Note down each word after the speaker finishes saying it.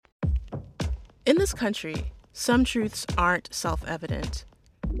In this country, some truths aren't self-evident.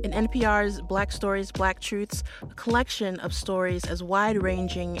 In NPR's Black Stories, Black Truths, a collection of stories as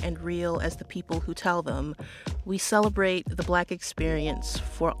wide-ranging and real as the people who tell them, we celebrate the Black experience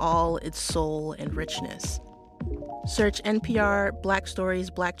for all its soul and richness. Search NPR Black Stories,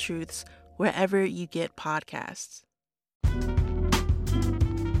 Black Truths wherever you get podcasts.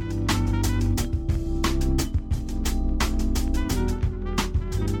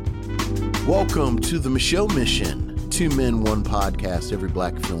 Welcome to the Michelle Mission, 2 Men, 1 podcast, every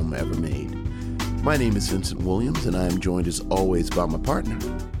Black film ever made. My name is Vincent Williams, and I am joined as always by my partner.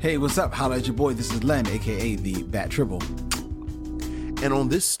 Hey, what's up? Holla at your boy. This is Len, a.k.a. the Bat Tribble. And on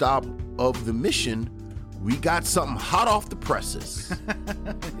this stop of the mission, we got something hot off the presses.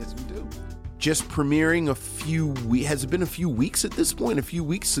 Yes, we do. Just premiering has it been a few weeks at this point? A few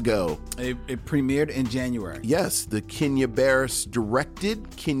weeks ago. It premiered in January. Yes, the Kenya Barris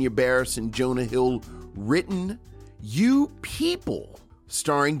directed, Kenya Barris and Jonah Hill written, You People,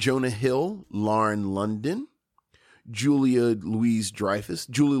 starring Jonah Hill, Lauren London, Julia Louis-Dreyfus,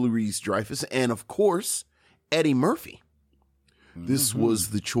 and of course, Eddie Murphy. This was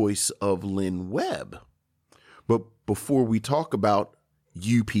the choice of Lynn Webb. But before we talk about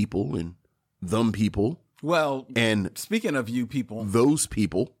You People and Them People. Well, and speaking of You People, those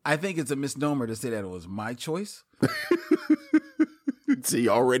people, I think it's a misnomer to say that it was my choice. See,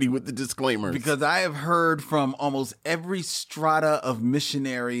 already with the disclaimers. Because I have heard from almost every strata of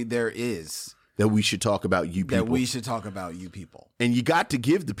missionary there is. That we should talk about You People. And you got to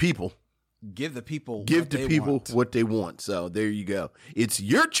give the people. Give the people what they want. So there you go. It's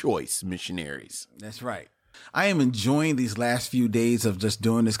your choice, missionaries. That's right. I am enjoying these last few days of just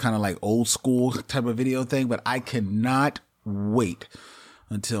doing this kind of like old school type of video thing, but I cannot wait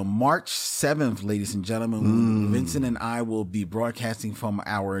until March 7th, ladies and gentlemen, when Vincent and I will be broadcasting from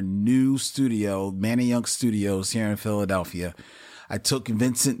our new studio, Manny Young Studios here in Philadelphia. I took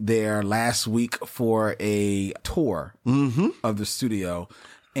Vincent there last week for a tour of the studio,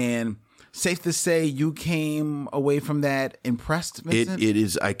 and safe to say you came away from that impressed, Vincent? It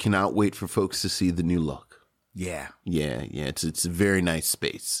is. I cannot wait for folks to see the new look. Yeah. It's a very nice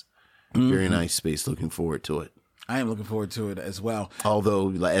space. Very nice space. Looking forward to it. I am looking forward to it as well.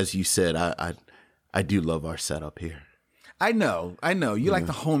 Although, as you said, I do love our setup here. I know. You like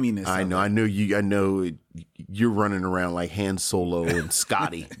the hominess. I know you're running around like Han Solo and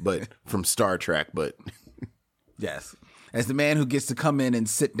Scotty, but from Star Trek. But yes, as the man who gets to come in and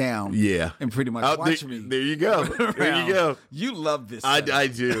sit down, and pretty much watch me. There you go. There you go. You love this. I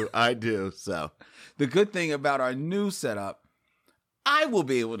do. So the good thing about our new setup, I will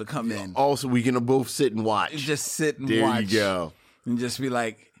be able to come in. Also, we can both sit and watch. Just sit and there watch. There you go. And just be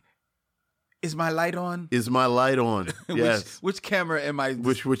like, is my light on? Is my light on? Yes. Which camera am I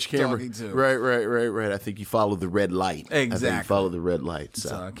which camera? Talking to? Right. I think you follow the red light. Exactly. I think you follow the red light.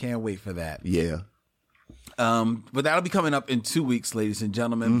 So I can't wait for that. Yeah. But that'll be coming up in 2 weeks, ladies and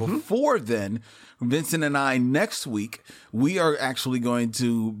gentlemen. Before then, Vincent and I, next week, we are actually going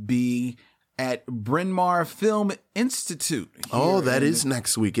to be at Bryn Mawr Film Institute. Oh, that is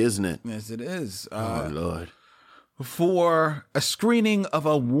next week, isn't it? Yes, it is. Oh, Lord. For a screening of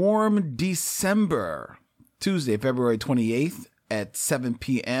A Warm December, Tuesday, February 28th at 7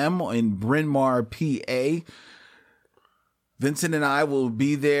 p.m. in Bryn Mawr, PA. Vincent and I will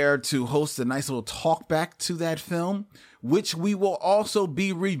be there to host a nice little talk back to that film, which we will also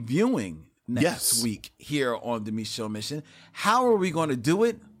be reviewing next week here on the Michelle Mission. How are we going to do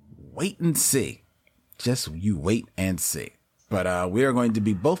it? Wait and see. Just you wait and see. But we are going to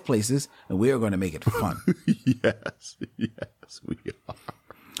be both places, and we are going to make it fun. Yes, we are.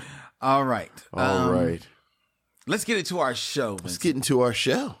 All right. All right. Let's get into our show, Vincent. Let's get into our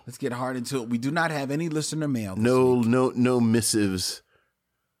show. Let's get hard into it. We do not have any listener mail this week. No missives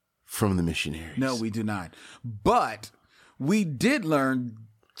from the missionaries. No, we do not. But we did learn,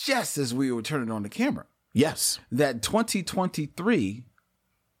 just as we were turning on the camera, yes, that 2023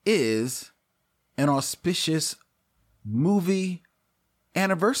 is an auspicious movie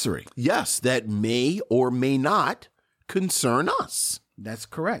anniversary. Yes, that may or may not concern us. That's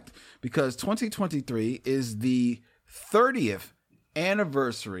correct, because 2023 is the 30th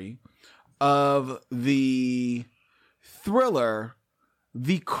anniversary of the thriller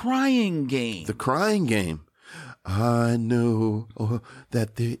The Crying Game. The Crying Game. I know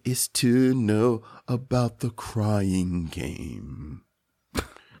that there is to know about the Crying Game.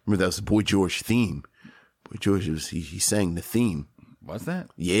 Remember, that was the Boy George theme. Boy George, he sang the theme. What's that?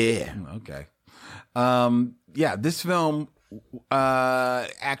 Yeah. Okay. This film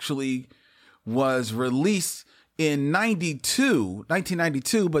actually was released in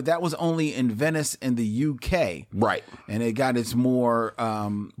 1992, but that was only in Venice in the UK. Right. And it got its more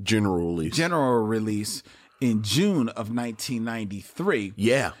General release in June of 1993.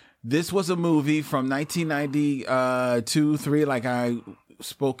 Yeah. This was a movie from 1992-3, like I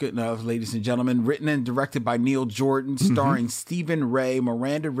spoken of, ladies and gentlemen, written and directed by Neil Jordan, starring Stephen Ray,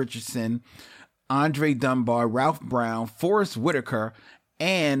 Miranda Richardson, Andre Dunbar, Ralph Brown, Forrest Whitaker,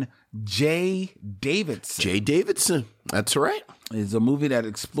 and Jay Davidson. Jay Davidson. That's right. It's a movie that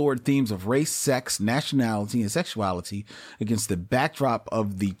explored themes of race, sex, nationality, and sexuality against the backdrop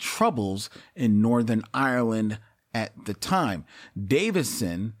of the Troubles in Northern Ireland at the time.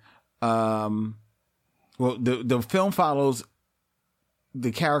 Davidson, the film follows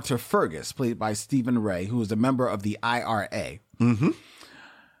the character Fergus, played by Stephen Ray, who is a member of the IRA,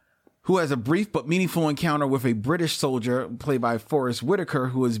 who has a brief but meaningful encounter with a British soldier, played by Forrest Whitaker,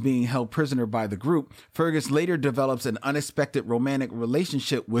 who is being held prisoner by the group. Fergus later develops an unexpected romantic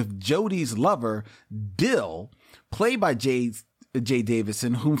relationship with Jodie's lover, Dill, played by Jay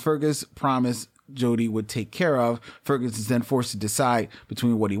Davidson, whom Fergus promised Jodie would take care of. Fergus is then forced to decide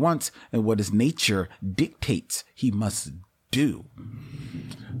between what he wants and what his nature dictates he must do.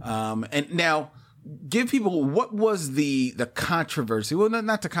 And now, give people, what was the controversy? Well,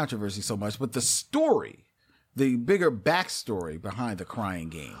 not the controversy so much, but the story, the bigger backstory behind The Crying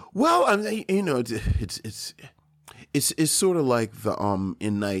Game. Well, I mean, it's sort of like the M.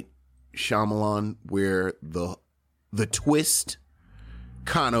 Night Shyamalan, where the twist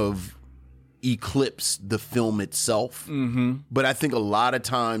kind of eclipsed the film itself. Mm-hmm. But I think a lot of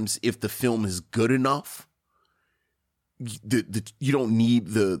times, if the film is good enough, you don't need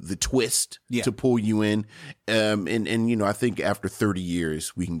the twist to pull you in, and I think after 30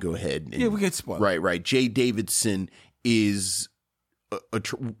 years we can go ahead and we get spoiled. Right. Jay Davidson is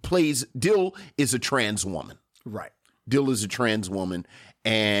plays Dill is a trans woman. Right. Dill is a trans woman,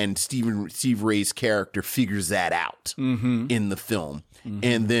 and Steve Ray's character figures that out in the film,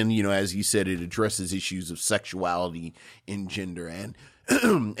 and then as you said, it addresses issues of sexuality and gender, and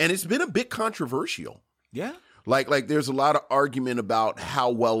and it's been a bit controversial. Yeah. Like there's a lot of argument about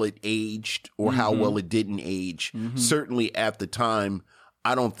how well it aged or how well it didn't age. Certainly at the time,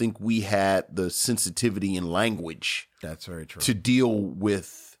 I don't think we had the sensitivity in language. That's very true. To deal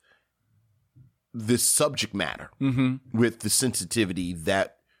with this subject matter with the sensitivity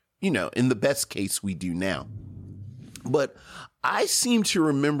that, in the best case we do now. But I seem to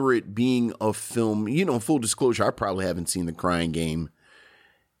remember it being a film, full disclosure, I probably haven't seen The Crying Game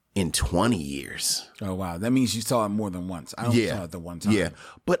in 20 years. Oh, wow. That means you saw it more than once. I only saw it the one time. Yeah.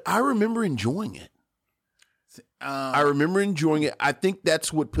 But I remember enjoying it. I remember enjoying it. I think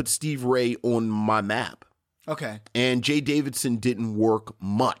that's what put Steve Ray on my map. Okay. And Jay Davidson didn't work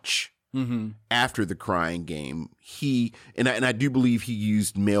much after The Crying Game. I do believe he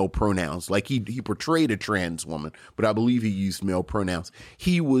used male pronouns. Like he portrayed a trans woman, but I believe he used male pronouns.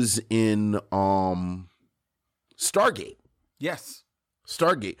 He was in Stargate. Yes.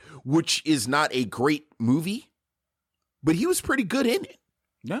 Stargate, which is not a great movie, but he was pretty good in it.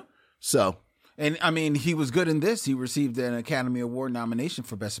 Yeah. So, and I mean, he was good in this. He received an Academy Award nomination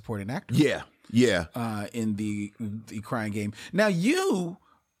for Best Supporting Actor. Yeah. In the Crying Game. Now, you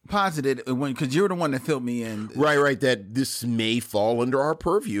posited because you're the one that filled me in. Right. That this may fall under our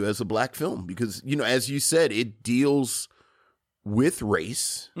purview as a black film because as you said, it deals with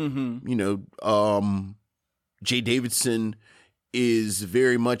race. Jay Davidson is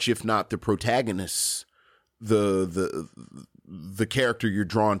very much, if not the protagonist, the character you're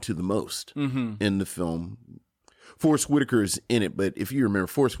drawn to the most in the film. Forrest Whitaker is in it, but if you remember,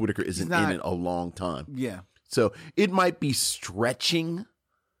 Forrest Whitaker isn't in it a long time. Yeah. So it might be stretching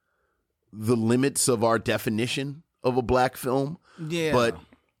the limits of our definition of a black film. Yeah. But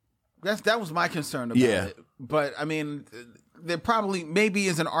that was my concern about it. But I mean, there probably maybe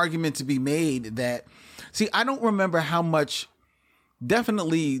is an argument to be made that, I don't remember how much.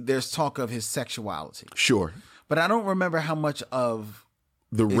 Definitely, there's talk of his sexuality. Sure. But I don't remember how much of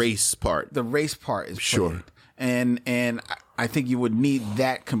the race part. The race part is sure. Played. And I think you would need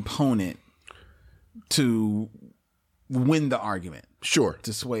that component to win the argument. Sure.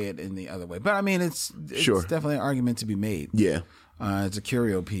 To sway it in the other way. But I mean, it's definitely an argument to be made. Yeah. It's a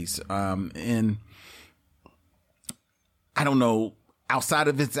curio piece. And I don't know. Outside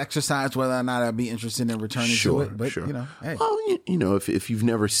of its exercise, whether or not I'd be interested in returning to it. But, hey. Well, if you've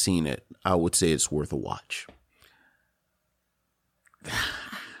never seen it, I would say it's worth a watch. I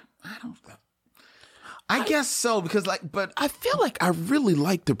don't know. I guess so, because but I feel like I really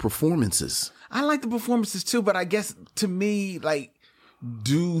like the performances. I like the performances too, but I guess to me,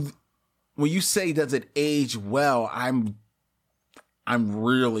 when you say does it age well, I'm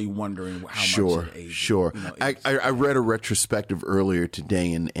really wondering how much it ages. Sure. You know, I read a retrospective earlier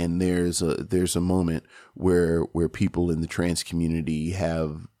today, and there's a moment where people in the trans community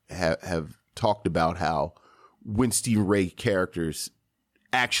have talked about how when Stephen Ray characters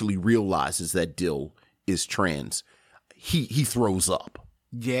actually realizes that Dill is trans, he throws up.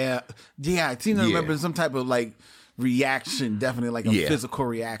 Yeah. I seem to remember some type of like reaction, definitely like a physical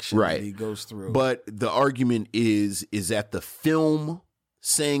reaction that he goes through. But the argument is that the film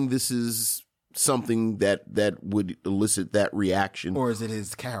saying this is something that would elicit that reaction, or is it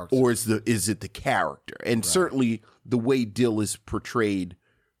his character, or is it the character? And certainly the way Dill is portrayed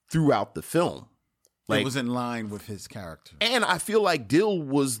throughout the film, it was in line with his character. And I feel like Dill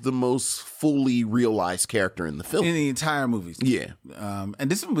was the most fully realized character in the film. In the entire movie. Yeah.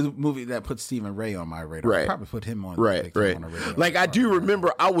 And this is a movie that put Stephen Ray on my radar. Right. I probably put him on. Right. On a radar. Like, I do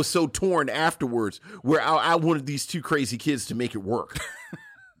remember I was so torn afterwards where I wanted these two crazy kids to make it work.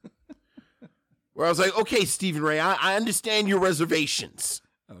 Where I was like, okay, Stephen Ray, I understand your reservations.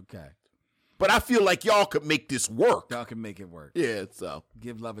 Okay. But I feel like y'all could make this work. Y'all can make it work. Yeah, so.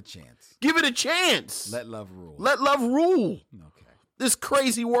 Give love a chance. Give it a chance. Let love rule. Let love rule. Okay. This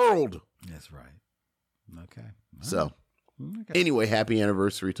crazy world. That's right. Okay. So, anyway, happy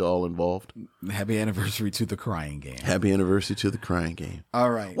anniversary to all involved. Happy anniversary to The Crying Game. Happy anniversary to The Crying Game.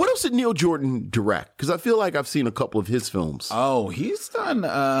 All right. What else did Neil Jordan direct? Because I feel like I've seen a couple of his films. Oh, he's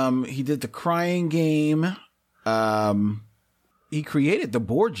done, he did The Crying Game. He created The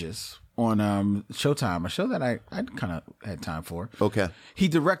Borgias on Showtime, a show that I kind of had time for. Okay. He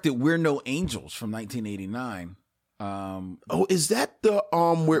directed We're No Angels from 1989. Is that the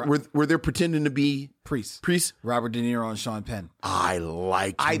where they're pretending to be priests? Robert De Niro and Sean Penn. I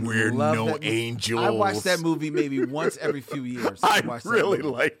We're No Angels. I watch that movie maybe once every few years. I really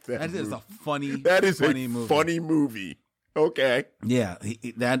like that. That is a funny. Funny movie. Okay. Yeah,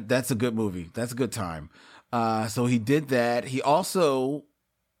 that's a good movie. That's a good time. So he did that. He also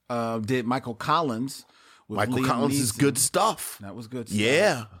did Michael Collins. Michael Collins is good stuff. That was good stuff.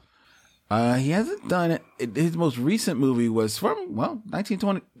 Yeah. He hasn't done it. His most recent movie was from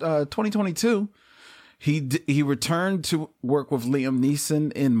 2022. He returned to work with Liam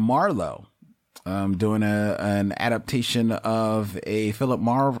Neeson in Marlowe, doing an adaptation of a Philip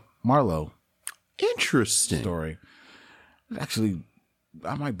Marlowe interesting story. Actually,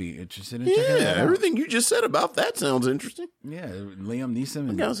 I might be interested in checking it out. Everything you just said about that sounds interesting. Yeah, Liam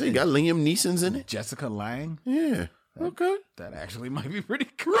Neeson. I gotta say, you got Liam Neeson's in it. Jessica Lange. Yeah. Okay. That actually might be pretty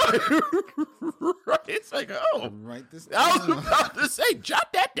good. Right. It's like, write this down. I was about to say, jot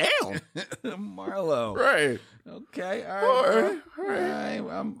that down. Marlowe. Right. Okay. All right.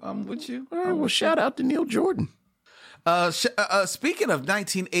 I'm with you. All right. Well, shout out to Neil Jordan. Speaking of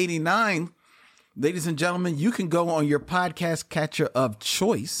 1989, ladies and gentlemen, you can go on your podcast catcher of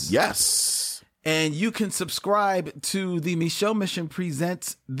choice. Yes. And you can subscribe to the Micheaux Mission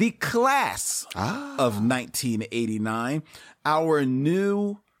Presents The Class of 1989, our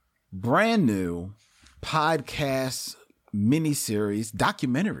brand new podcast miniseries,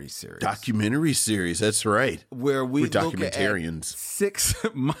 documentary series. Documentary series, that's right. Where we're documentarians. 6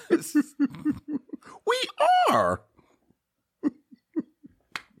 months. We are.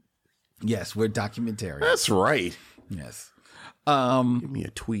 Yes, we're documentarians. That's right. Yes. Give me a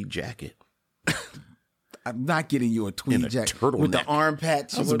tweed jacket. I'm not getting you a tweed jacket with the arm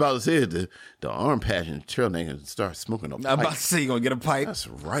patch. I was about to say the arm patch and the turtleneck and start smoking a pipe. I'm about to say you're going to get a pipe. That's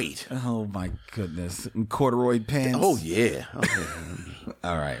right. Oh, my goodness. And corduroy pants. Oh, yeah.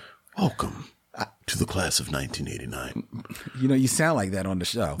 All right. Welcome to the class of 1989. You know, you sound like that on the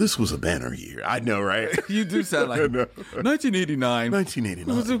show. This was a banner year. I know, right? You do sound like 1989.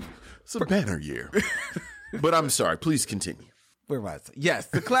 1989. It's a banner year. But I'm sorry. Please continue. Where was it? Yes,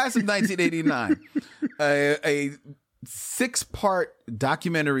 the class of 1989. A 6-part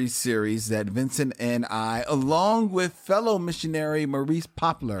documentary series that Vincent and I, along with fellow missionary Maurice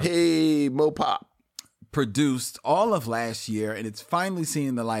Poplar, hey, Mo Pop, produced all of last year, and it's finally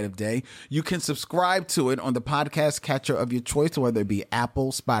seeing the light of day. You can subscribe to it on the podcast catcher of your choice, whether it be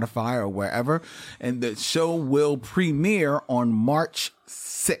Apple, Spotify, or wherever. And the show will premiere on March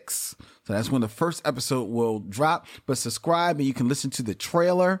 6th. So that's when the first episode will drop. But subscribe and you can listen to the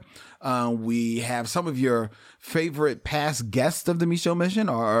trailer. We have some of your favorite past guests of the Micheaux Mission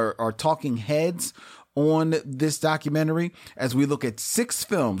or talking heads on this documentary as we look at 6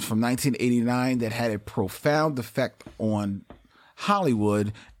 films from 1989 that had a profound effect on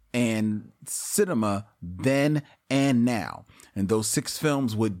Hollywood and cinema then and now. And those 6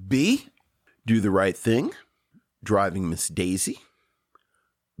 films would be Do the Right Thing, Driving Miss Daisy,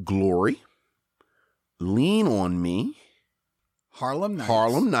 Glory, Lean on Me, Harlem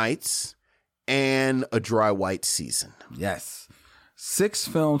Nights, and A Dry White Season. Yes. 6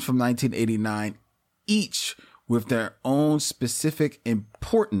 films from 1989, each with their own specific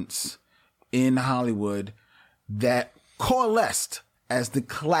importance in Hollywood that coalesced as the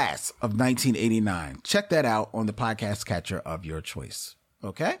class of 1989. Check that out on the podcast catcher of your choice.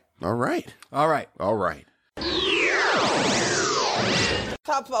 Okay? All right. All right. All right.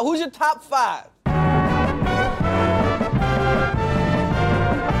 Top 5. Who's your top 5?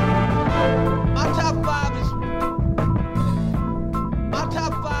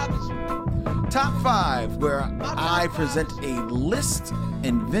 Top 5, where I present a list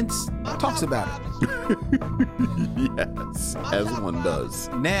and Vince talks about it. Yes, as one does.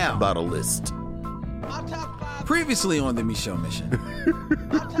 Now, About a list. previously on the Michelle Mission,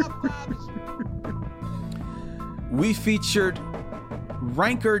 we featured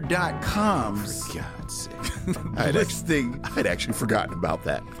Ranker.com's For God's sake. listing I'd actually forgotten about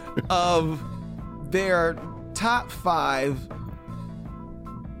that. of their top 5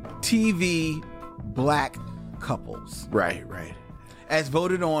 TV black couples Right. as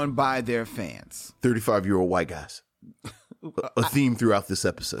voted on by their fans. 35-year-old white guys. A theme throughout this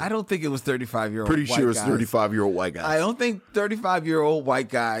episode. I don't think it was 35-year-old Pretty white sure it's guys. 35-year-old white guys. I don't think 35-year-old white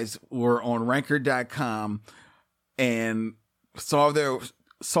guys were on Ranker.com and saw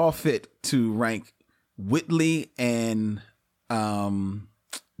fit to rank Whitley and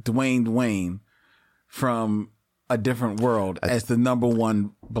Dwayne from A Different World as the number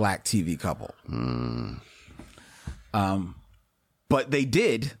 1 black TV couple. But they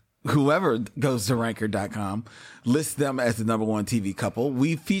did, whoever goes to Ranker.com, list them as the number 1 TV couple.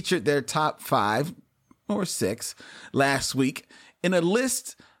 We featured their top 5 or 6 last week in a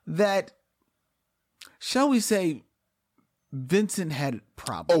list that, shall we say, Vincent had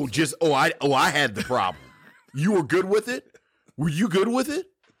problems. I had the problem. You were good with it? Were you good with it?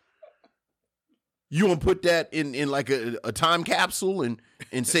 You want to put that in like a time capsule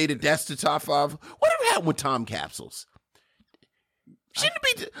and say that that's the top 5? Whatever happened with time capsules? Shouldn't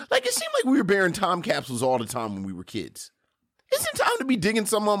it be like it seemed like we were bearing time capsules all the time when we were kids? Isn't it time to be digging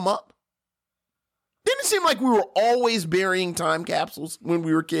some of them up? Didn't it seem like we were always burying time capsules when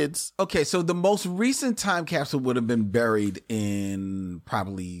we were kids? Okay, so the most recent time capsule would have been buried in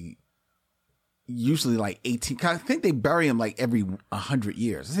probably usually like 18. I think they bury them like every 100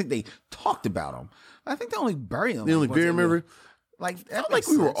 years. I think they talked about them. I think they only bury them. They only bury them every. Like, I felt like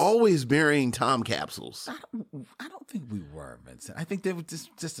we were always burying time capsules. I don't think we were, Vincent. I think they were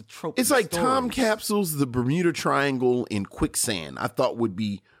just a trope. It's like time capsules, the Bermuda Triangle, and quicksand. I thought would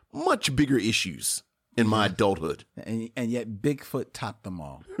be much bigger issues in my adulthood. And yet Bigfoot topped them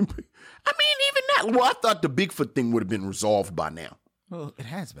all. I mean, even that. Well, I thought the Bigfoot thing would have been resolved by now. Well, it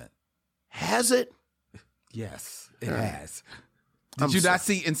has been. Has it? Yes, it has. Did you not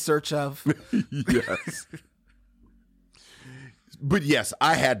see In Search Of? Yes. But yes,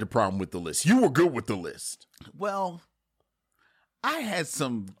 I had the problem with the list. You were good with the list. Well, I had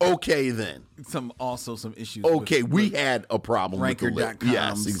some Okay, then. some issues. Okay, with we had a problem with the list. Ranker.com's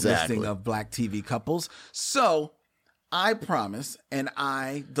Yes, exactly. listing of black TV couples. So I promise and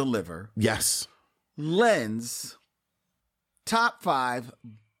I deliver. Yes. Lens top 5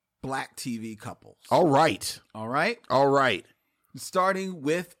 black TV couples. All right. All right. All right. Starting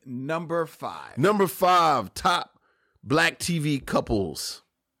with number 5. Number 5, top black TV couples.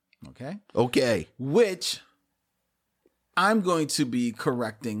 Okay. Okay. Which I'm going to be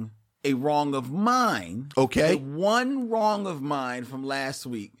correcting a wrong of mine. Okay. The one wrong of mine from last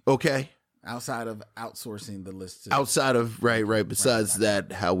week, Okay. outside of outsourcing the list. To Outside of, right. Besides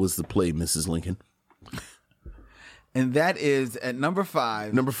that, how was the play, Mrs. Lincoln? and that is at number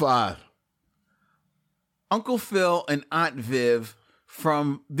 5, Number 5. Uncle Phil and Aunt Viv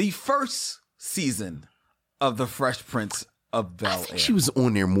from the first season of The Fresh Prince of I Bel-Air. think she was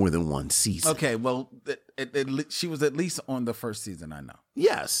on there more than one season. Okay, well, she was at least on the first season, I know.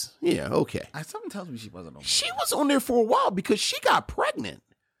 Yes. Yeah, okay. Something tells me she wasn't on. She was on there for a while because she got pregnant.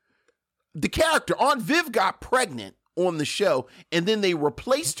 The character, Aunt Viv, got pregnant on the show, and then they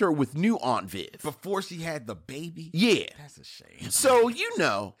replaced her with new Aunt Viv. Before she had the baby? Yeah. That's a shame. So, you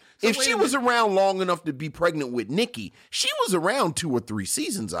know, if wait she a was around long enough to be pregnant with Nikki, she was around 2 or 3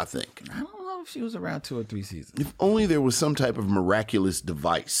 seasons, I think. I don't know if she was around 2 or 3 seasons. If only there was some type of miraculous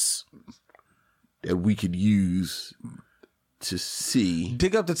device that we could use to see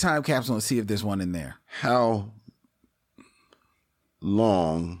Dig up the time capsule and see if there's one in there. how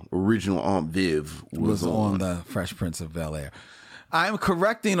long original Aunt Viv was on. the Fresh Prince of Bel-Air. I'm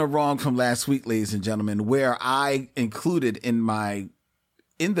correcting a wrong from last week, ladies and gentlemen, where I included in my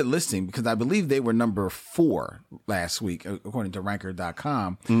in the listing because I believe they were number 4 last week, according to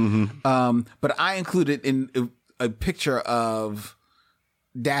ranker.com. But I included in a picture of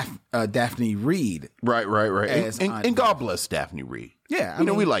Daphne Reed. Right. As And God bless Daphne Reed. Yeah. I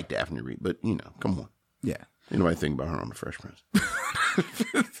mean, we like Daphne Reed, but, come on. Yeah. Ain't nobody think about her on The Fresh Prince.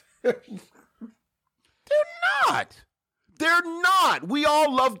 They're not. We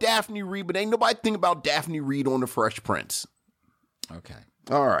all love Daphne Reed, but ain't nobody think about Daphne Reed on The Fresh Prince. Okay.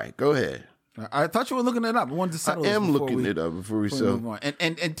 All right, go ahead. I thought you were looking it up. I wanted to settle I this am before looking we- it up before we before we move so. on.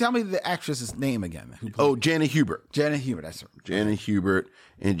 And tell me the actress's name again. Who played Janet Hubert. Janet Hubert. That's her. Janet Hubert.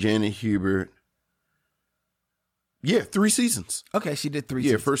 And Janet Hubert. Yeah, 3 seasons. Okay, she did 3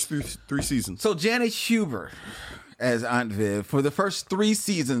 Yeah, seasons. first 3 seasons. So Janet Hubert as Aunt Viv for the first 3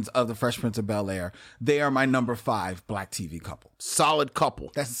 seasons of The Fresh Prince of Bel-Air. They are my number 5 black TV couple. Solid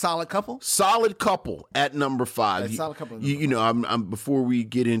couple. That's a solid couple? Solid couple at number 5. That's solid couple at You know, I'm before we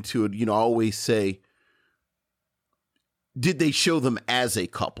get into it, I always say, did they show them as a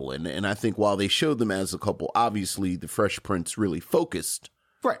couple? And I think while they showed them as a couple, obviously the Fresh Prince really focused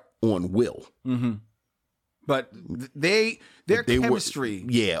Right. on Will. But their They were- chemistry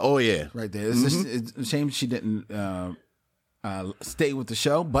yeah. Oh yeah. right there. It's, just, it's a shame she didn't stay with the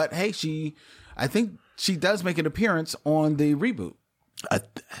show. But hey, I think she does make an appearance on the reboot. I'm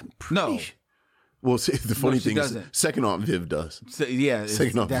pretty No. sure- Well, see, the funny she thing is, doesn't. second Aunt Viv does. So, yeah,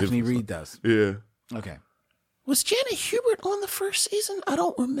 Second off, Daphne different Reed does. Yeah. Okay. Was Janet Hubert on the first season? I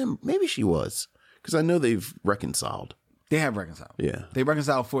don't remember. Maybe she was, because I know they've reconciled. They have reconciled. Yeah. They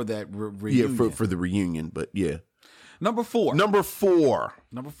reconciled for that reunion. Yeah, for the reunion. But yeah. Number 4. Number 4,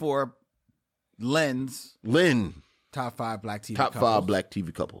 Number 4, Lens, Lynn. top 5 black TV Top couples. 5 black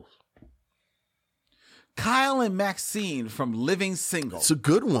TV couples. Kyle and Maxine from Living Single. It's a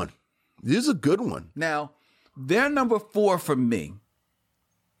good one. This is a good one. Now, they're number 4 for me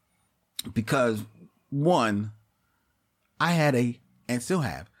because, one, I had and still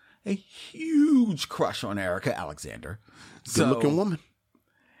have, a huge crush on Erica Alexander. Good looking woman.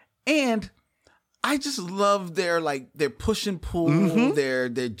 And I just love their push and pull, their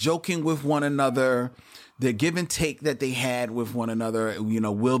joking with one another, their give and take that they had with one another,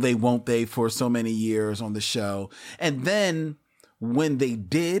 will they, won't they, for so many years on the show. And then when they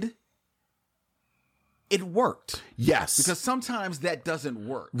did, it worked. Yes. Because sometimes that doesn't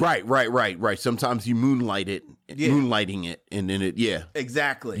work. Right. Sometimes you moonlighting it, and then it, yeah.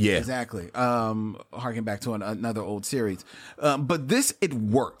 Exactly. Yeah. Exactly. Harking back to another old series. But this, it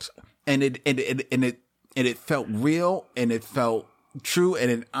worked. And it felt real, and it felt true, and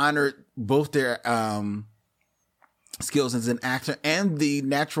it honored both their skills as an actor and the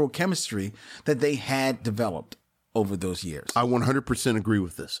natural chemistry that they had developed over those years. I 100% agree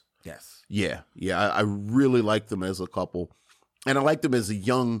with this. Yes. Yeah. I really like them as a couple. And I like them as a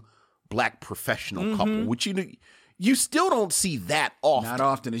young black professional couple, which you still don't see that often. Not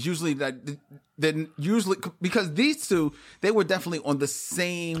often. It's usually because these two, they were definitely on the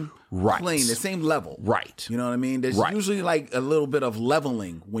same plane, the same level. Right. You know what I mean? There's usually like a little bit of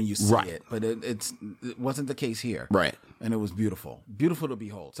leveling when you see it, but it wasn't the case here. Right. And it was beautiful. Beautiful to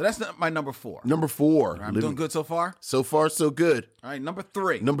behold. So that's my number 4. Number 4. I'm doing good so far? So far, so good. All right, number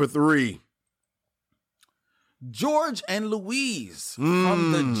 3. Number 3. George and Louise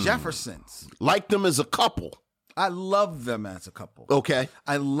from the Jeffersons. Like them as a couple. I love them as a couple. Okay.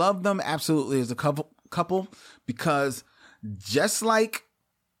 I love them absolutely as a couple because just like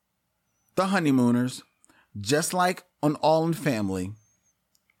the Honeymooners, just like on All in Family,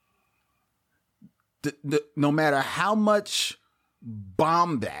 no matter how much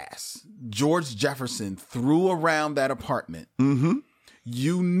bombast George Jefferson threw around that apartment,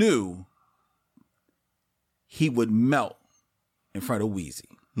 you knew he would melt in front of Weezy.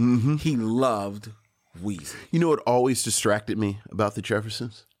 He loved Weezy. You know what always distracted me about the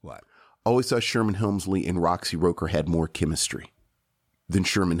Jeffersons? What? I always thought Sherman Hemsley and Roxy Roker had more chemistry than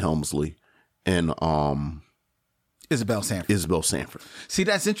Sherman Hemsley and Isabel Sanford. See,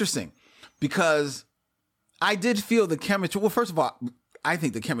 that's interesting because I did feel the chemistry. Well, first of all, I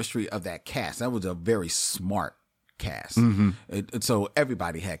think the chemistry of that cast, that was a very smart cast. So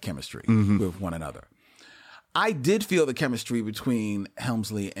everybody had chemistry with one another. I did feel the chemistry between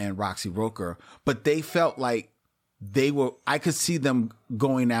Hemsley and Roxy Roker, but they felt like I could see them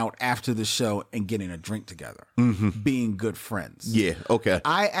going out after the show and getting a drink together, being good friends. Yeah, okay.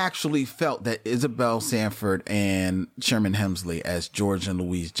 I actually felt that Isabel Sanford and Sherman Hemsley as George and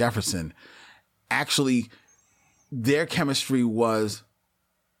Louise Jefferson, actually, their chemistry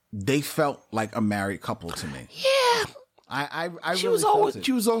they felt like a married couple to me. Yeah. I She really was felt it.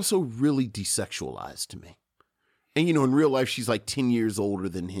 she was also really desexualized to me. And, in real life, she's like 10 years older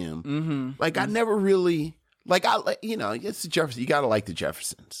than him. Mm-hmm. Like, I never really, it's the Jeffersons. You got to like the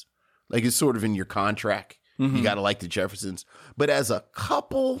Jeffersons. Like, it's sort of in your contract. Mm-hmm. You got to like the Jeffersons. But as a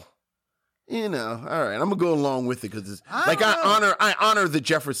couple, all right, I'm going to go along with it because I honor the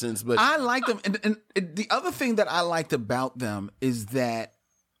Jeffersons. But I like them. And the other thing that I liked about them is that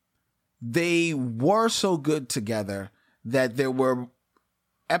they were so good together that there were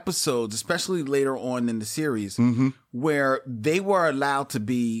episodes, especially later on in the series, where they were allowed to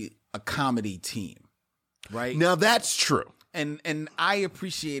be a comedy team, right? Now that's true. And I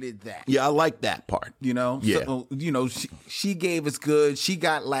appreciated that. Yeah, I like that part. Yeah. So, she gave us good. She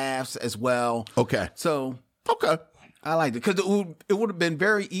got laughs as well. Okay. So, okay. I liked it because it would have been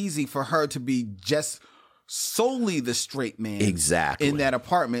very easy for her to be just solely the straight man. Exactly. In that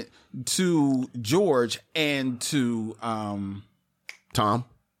apartment to George and to, Tom?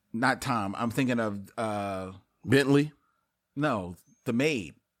 Not Tom. I'm thinking of Bentley? No, the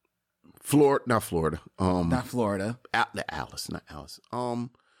maid. Not Florida. Not Florida. Alice, not Alice. Oh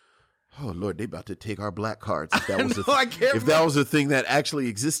Lord, they about to take our black cards. If that was that was a thing that actually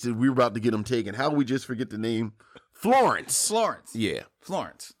existed, we were about to get them taken. How would we just forget the name? Florence. Yeah.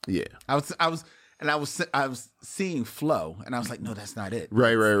 Florence. Yeah. I was seeing Flo, and I was like, no, that's not it.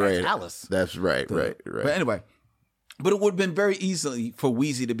 Right. That's Alice. That's right. Right. But anyway. But it would have been very easy for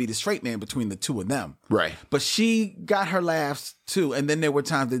Weezy to be the straight man between the two of them. Right. But she got her laughs too. And then there were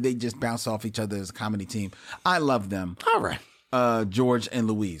times that they just bounced off each other as a comedy team. I love them. All right. George and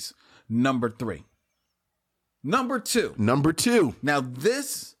Louise. Number 3. Number 2. Now,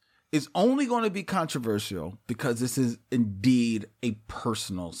 this is only going to be controversial because this is indeed a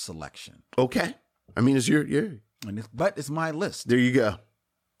personal selection. Okay. I mean, it's your. But it's my list. There you go.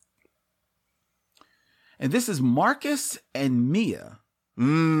 And this is Marcus and Mia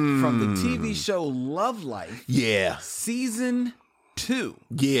from the TV show Love Life. Yeah. Season 2.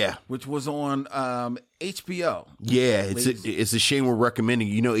 Yeah. Which was on HBO. Yeah. It's a shame we're recommending.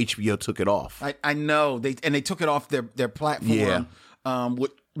 HBO took it off. I know. They took it off their platform. Yeah.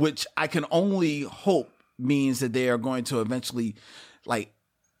 Which I can only hope means that they are going to eventually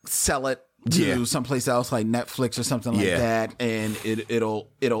sell it to someplace else like Netflix or something like that. And it'll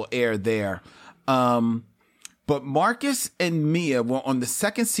air there. But Marcus and Mia were on the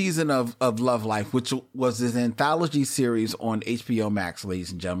second season of Love Life, which was an anthology series on HBO Max,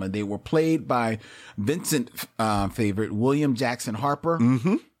 ladies and gentlemen. They were played by Vincent favorite William Jackson Harper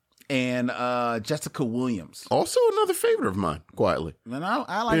and Jessica Williams. Also another favorite of mine, quietly. And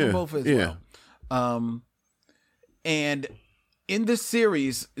I like them both as well. And in this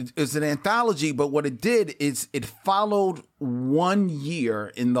series, it's an anthology, but what it did is it followed 1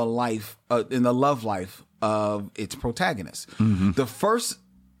 year in the love life of its protagonist. Mm-hmm. The first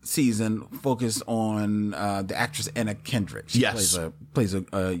season focused on the actress Anna Kendrick. She plays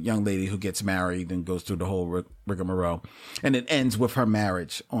a young lady who gets married and goes through the whole rigmarole, and it ends with her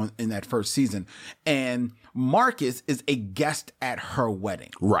marriage in that first season. And Marcus is a guest at her wedding.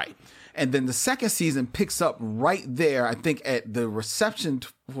 Right. And then the second season picks up right there, I think, at the reception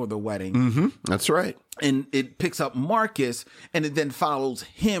for the wedding. Mm-hmm. That's right. And it picks up Marcus, and it then follows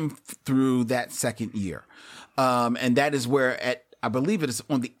him through that second year. And that is where, I believe it is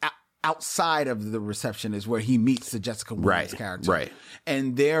on the outside of the reception, is where he meets the Jessica Williams character. Right.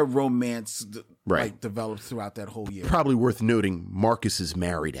 And their romance develops throughout that whole year. Probably worth noting, Marcus is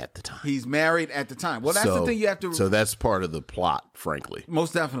married at the time. He's married at the time. Well, that's the thing you have to... So that's part of the plot, frankly.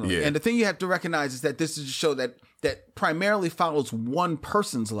 Most definitely. Yeah. And the thing you have to recognize is that this is a show that primarily follows one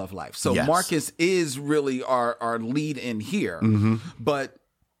person's love life. So Marcus is really our lead in here. Mm-hmm. But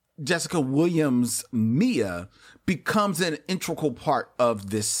Jessica Williams' Mia becomes an integral part of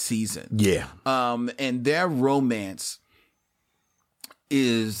this season. Yeah. And their romance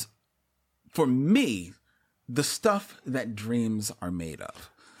is, for me, the stuff that dreams are made of.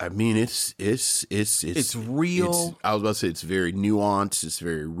 I mean, it's real. I was about to say it's very nuanced. It's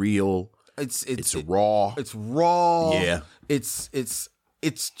very real. It's raw. It's raw. Yeah. It's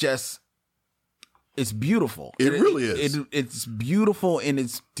just. It's beautiful. It really is. It's beautiful in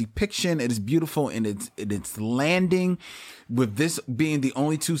its depiction. It is beautiful in its landing. With this being the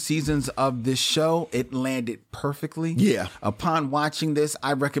only 2 seasons of this show, it landed perfectly. Yeah. Upon watching this,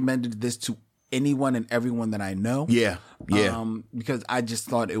 I recommended this to anyone and everyone that I know. Yeah. Yeah. Because I just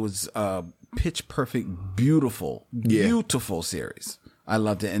thought it was a pitch perfect, beautiful series. I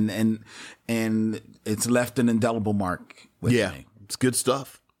loved it, and it's left an indelible mark with me. It's good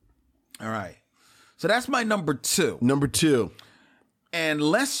stuff. All right. So that's my number 2. Number 2. And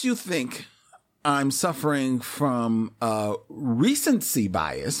lest you think I'm suffering from recency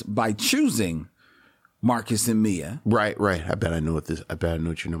bias by choosing Marcus and Mia. Right. I bet I know what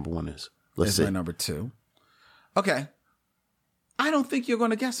your number one is. Let's That's see. my number 2. Okay. I don't think you're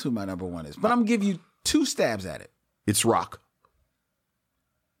going to guess who my number 1 is, but I'm going to give you 2 stabs at it. It's Rock.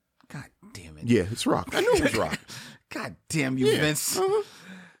 God damn it. Yeah, it's Rock. I knew it was Rock. God damn you, Vince.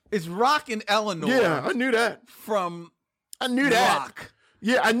 It's Rock and Eleanor. Yeah, I knew that. From I knew that. Rock.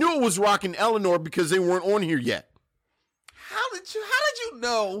 Yeah, I knew it was Rock and Eleanor because they weren't on here yet. How did you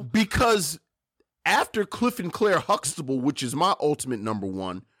know? Because after Cliff and Claire Huxtable, which is my ultimate number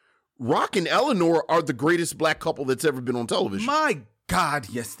 1, Rock and Eleanor are the greatest black couple that's ever been on television. My God,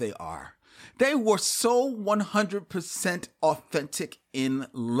 yes, they are. They were so 100% authentic in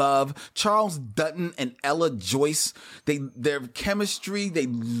love. Charles Dutton and Ella Joyce, their chemistry, they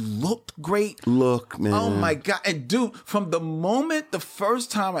looked great. Look, man. Oh my God. And dude, from the moment the first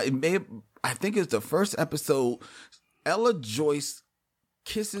time, I think it's the first episode, Ella Joyce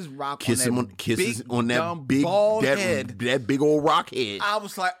kisses Rock kisses on that big bald head. That big old rock head. I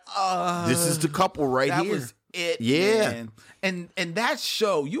was like, this is the couple right that here. That was it, yeah. Man. And that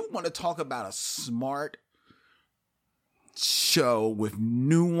show, you want to talk about a smart show with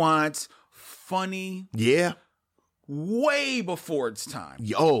nuance, funny. Yeah. Way before its time.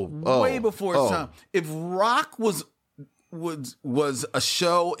 Way before its time. If Rock was a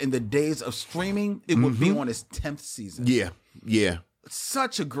show in the days of streaming, it would be on its 10th season. Yeah.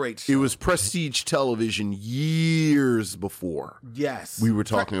 Such a great show. It was prestige television years before. Yes. We were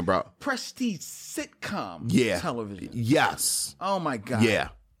talking about prestige sitcom television. Yes. Oh my God. Yeah.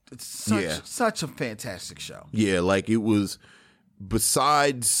 It's such a fantastic show. Yeah, like it was,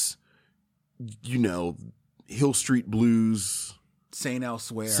 besides, Hill Street Blues, St.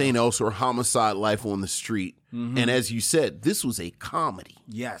 Elsewhere, Homicide, Life on the Street. And as you said, this was a comedy.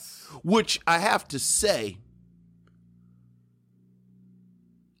 Yes. Which I have to say,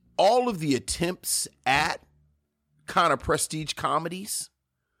 all of the attempts at kind of prestige comedies,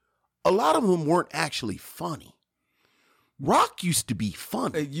 a lot of them weren't actually funny. Rock used to be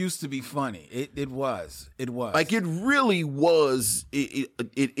funny. It used to be funny. It was. Like it really was.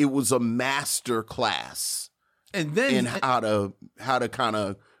 It was a master class. And then in how to kind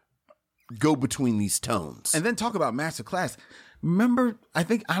of go between these tones. And then talk about master class. Remember, I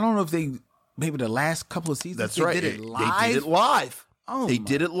don't know if maybe the last couple of seasons. That's they right. Did it live. They did it live. Oh, they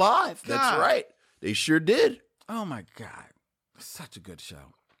did it live. God. That's right. They sure did. Oh my God. Such a good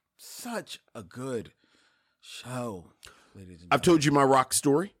show. Such a good show, ladies and gentlemen. I've told you my rock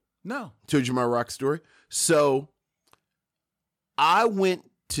story. No. Told you my rock story. So I went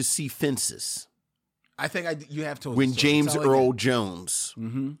to see Fences. I think you have told when James Earl Jones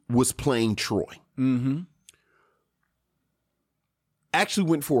was playing Troy. Mm-hmm. Actually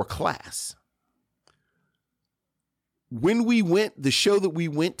went for a class. When we went, the show that we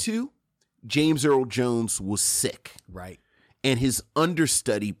went to, James Earl Jones was sick. Right. And his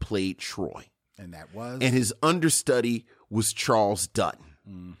understudy played Troy. And that was? And his understudy was Charles Dutton.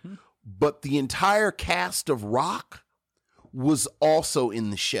 Mm-hmm. But the entire cast of Rock was also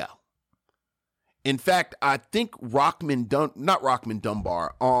in the show. In fact, I think not Rockman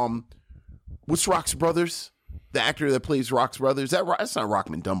Dunbar. What's Rock's brothers? The actor that plays Rock's brother. That's not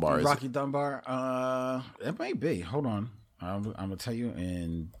Rockman Dunbar, is Rocky Dunbar. It may be. Hold on. I'm gonna tell you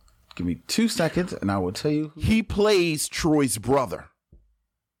in give me 2 seconds and I will tell you. He plays Troy's brother.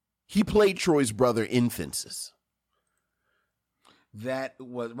 He played Troy's brother in Fences. That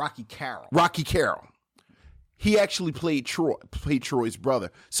was Rocky Carroll. Rocky Carroll. He actually played Troy's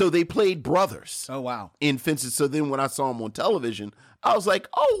brother. So they played brothers. Oh, wow. In Fences. So then when I saw him on television, I was like,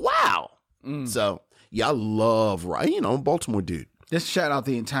 oh, wow. So, yeah, I love, Baltimore dude. Just shout out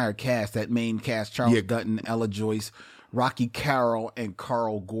the entire cast, that main cast, Charles Dutton, Ella Joyce, Rocky Carroll, and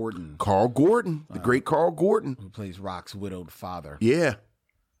Carl Gordon. Carl Gordon, the great Carl Gordon. Who plays Rock's widowed father. Yeah.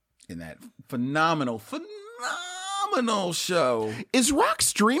 In that phenomenal show. Is Rock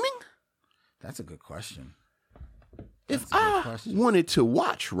streaming? That's a good question. If I wanted to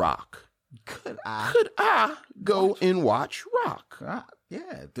watch Rock, could I go and watch Rock?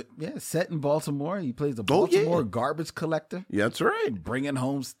 Set in Baltimore. He plays the Baltimore garbage collector. Yeah, that's right. Bringing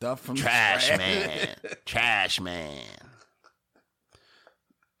home stuff from Trash man.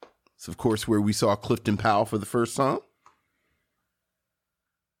 So, of course, where we saw Clifton Powell for the first time.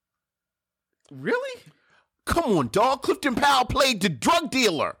 Really? Come on, dog. Clifton Powell played the drug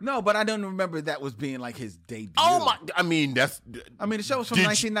dealer. No, but I don't remember that was being like his debut. Oh, my. I mean, the show was from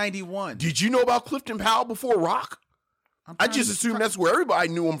 1991. Did you know about Clifton Powell before Rock? I just assumed that's where everybody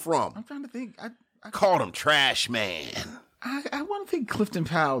knew him from. I'm trying to think. I called him Trash Man. I want to think Clifton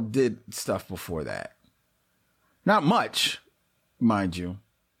Powell did stuff before that. Not much, mind you.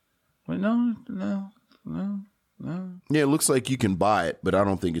 But no. No. Yeah, it looks like you can buy it, but I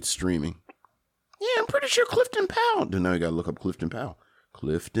don't think it's streaming. Yeah, I'm pretty sure Clifton Powell. Now you got to look up Clifton Powell.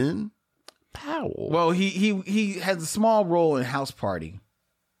 Clifton Powell. Well, he has a small role in House Party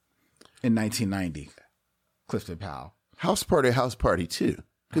in 1990. Clifton Powell. House Party too,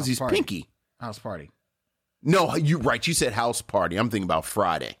 because he's Party. Pinky. House Party. No, you're right. You said House Party. I'm thinking about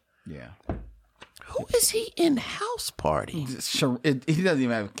Friday. Yeah. Who is he in House Party? He doesn't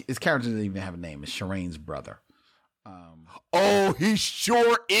even have, his character doesn't even have a name. It's Shireen's brother. Oh, he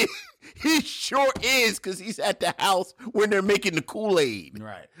sure is. He sure is, because he's at the house when they're making the Kool-Aid.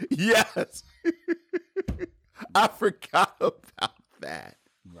 Right. Yes. I forgot about that.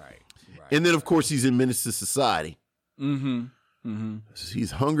 Right. And then, of course, he's in Menace to Society. Mm-hmm. Mm-hmm.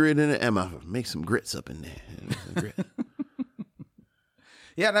 He's hungrier than an Emma. Make some grits up in there.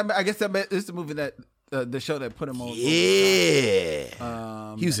 Yeah, I guess this is the movie that the show that put him on.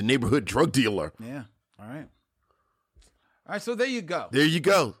 Yeah. He was a neighborhood drug dealer. Yeah. All right. So there you go. There you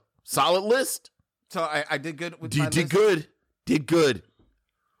go. Solid list. So I did good with You my did list. good. Did good.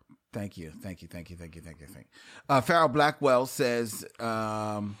 Thank you. Farrell Blackwell says,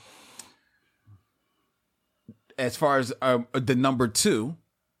 as far as the number 2,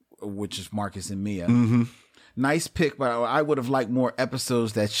 which is Marcus and Mia, nice pick, but I would have liked more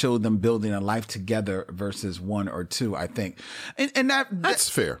episodes that showed them building a life together versus 1 or 2, I think. And That's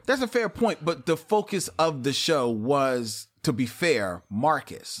fair. That's a fair point, but the focus of the show was, to be fair,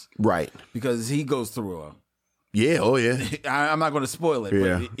 Marcus. Right. Because he goes through Yeah. Oh, yeah. I'm not going to spoil it,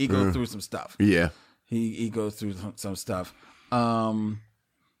 Yeah. but he goes through some stuff. Yeah. He goes through some stuff.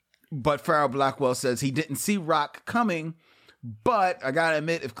 But Farrell Blackwell says he didn't see Rock coming, but I got to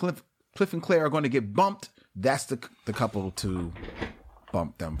admit, if Cliff and Claire are going to get bumped, that's the couple to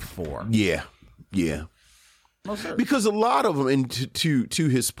bump them for. Yeah. Yeah. Most certainly. Because a lot of them, and to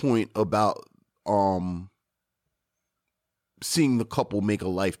his point about seeing the couple make a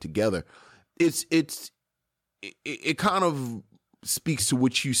life together, it kind of speaks to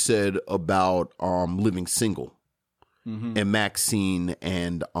what you said about living single and Maxine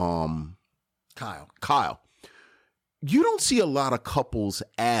and Kyle. You don't see a lot of couples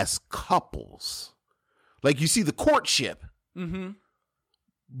as couples. Like, you see the courtship,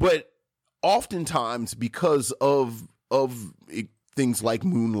 but oftentimes because of things like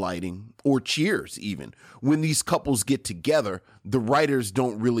Moonlighting or Cheers, even when these couples get together, the writers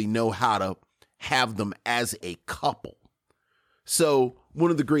don't really know how to have them as a couple. So one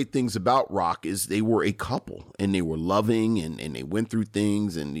of the great things about Rock is they were a couple, and they were loving, and they went through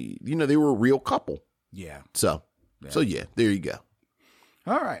things, and they were a real couple. Yeah. So yeah, there you go.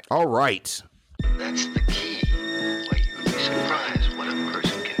 All right. That's the key. Why, you would be surprised what a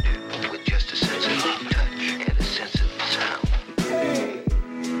person can do with just a sensitive touch and a sensitive sound.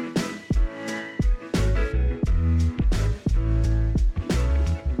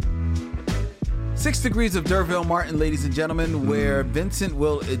 6 Degrees of D'Urville Martin, ladies and gentlemen, where Vincent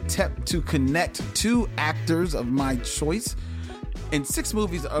will attempt to connect 2 actors of my choice in 6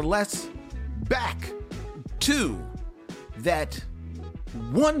 movies or less back to that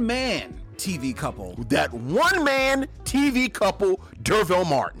one-man TV couple. That one-man TV couple, D'Urville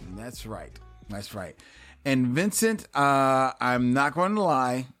Martin. That's right. And Vincent, I'm not going to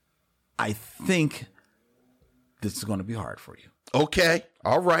lie, I think this is going to be hard for you. Okay.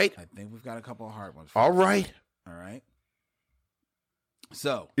 All right. I think we've got a couple of hard ones. All right. All right.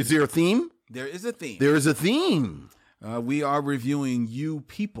 So, Is there a theme? there is a theme. There is a theme. We are reviewing You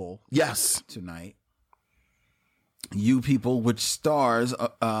People Yes. tonight. You People, which stars,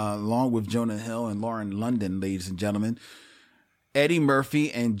 along with Jonah Hill and Lauren London, ladies and gentlemen, Eddie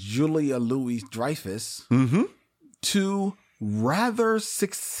Murphy and Julia Louis-Dreyfus, 2 rather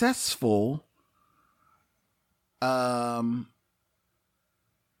successful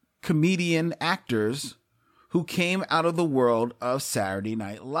comedian actors who came out of the world of Saturday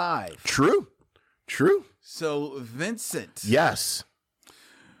Night Live. True. So, Vincent, Yes.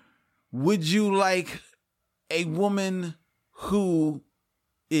 would you like a woman who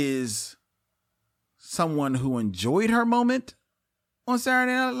is someone who enjoyed her moment on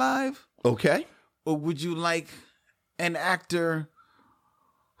Saturday Night Live? Okay. Or would you like an actor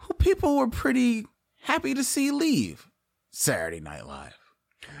who people were pretty happy to see leave Saturday Night Live?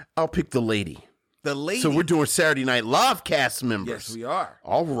 I'll pick the lady. The lady. So we're doing Saturday Night Live cast members. Yes, we are.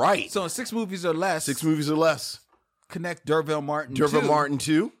 All right. So in 6 movies or less, 6 movies or less. connect D'Urville Martin D'Urville to Martin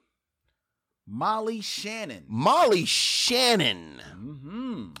too. Molly Shannon. Molly Shannon.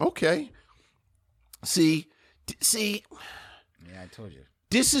 Okay. See. Yeah, I told you.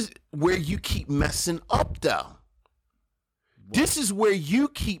 This is where you keep messing up, though. This is where you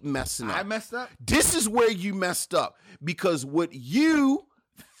keep messing up. I messed up? This is where you messed up because what you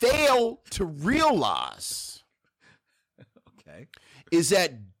fail to realize Okay. is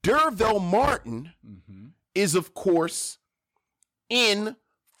that Derville Martin is, of course, in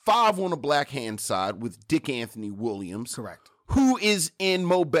Five on the Black Hand Side with Dick Anthony Williams. Correct. Who is in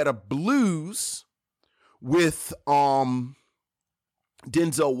Mo Better Blues with Denzel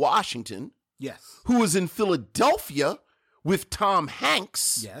Washington. Yes. Who is in Philadelphia with Tom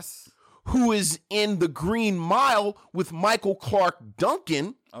Hanks. Yes. Who is in The Green Mile with Michael Clark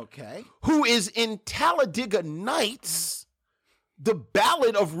Duncan. Okay. Who is in Talladega Nights, The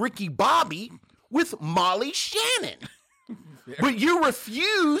Ballad of Ricky Bobby with Molly Shannon. But you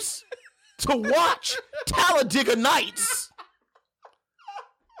refuse to watch Talladega Nights,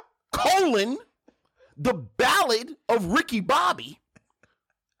 The Ballad of Ricky Bobby.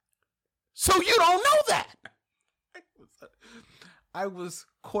 So you don't know that. I was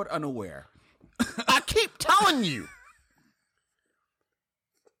caught unaware. I keep telling you.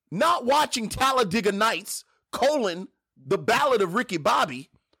 Not watching Talladega Nights, The Ballad of Ricky Bobby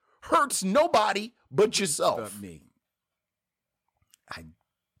hurts nobody but yourself. But me.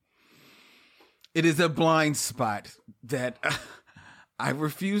 It is a blind spot that I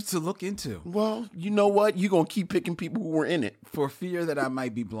refuse to look into Well, you know what? You're going to keep picking people who were in it. for fear that I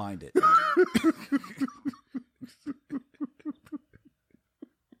might be blinded.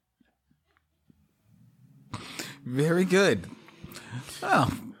 Very good.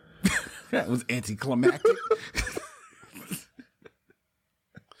 Oh, that was anticlimactic.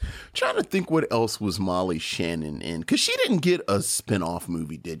 Trying to think what else was Molly Shannon in. Because she didn't get a spinoff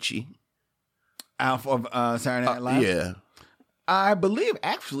movie, did she? Off of Saturday Night Live? Yeah. I believe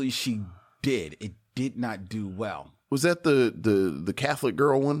actually she did. It did not do well. Was that the Catholic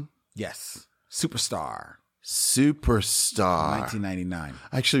girl one? Yes. Superstar. Superstar. 1999.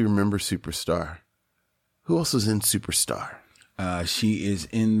 I actually remember Superstar. Who else was in Superstar? She is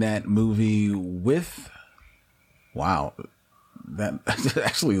in that movie with, wow, that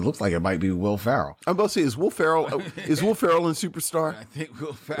actually looks like it might be Will Ferrell. I'm about to say, is Will Ferrell in Superstar? I think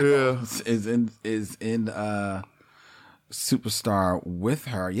Will Ferrell is in Superstar with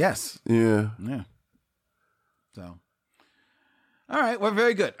her. Yes. Yeah. Yeah. So, all right. Well,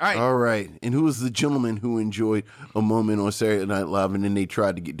 very good. All right. All right. And who was the gentleman who enjoyed a moment on Saturday Night Live and then they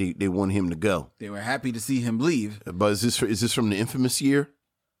tried to get, they wanted him to go? They were happy to see him leave. But is this from the infamous year?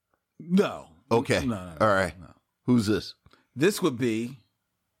 No. Okay. No. All right. No. Who's this? This would be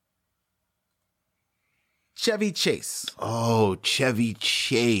Chevy Chase. Oh, Chevy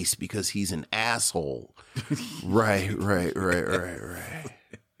Chase, because he's an asshole. Right.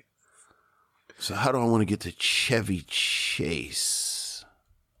 So how do I want to get to Chevy Chase?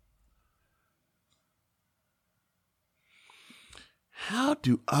 How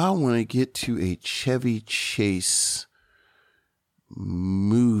do I want to get to a Chevy Chase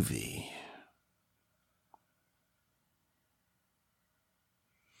movie?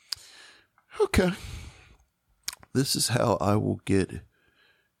 Okay. This is how I will get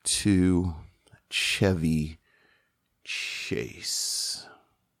to Chevy Chase.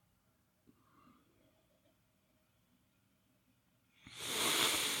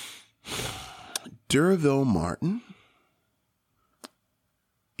 Derville Martin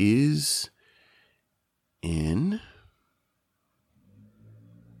is in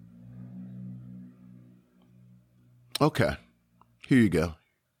okay. Here you go.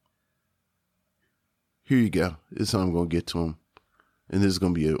 This is how I'm going to get to him. And this is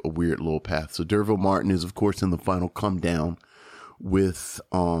going to be a weird little path. So Derville Martin is, of course, in the final come down with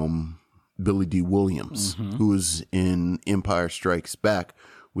Billy D. Williams, who is in Empire Strikes Back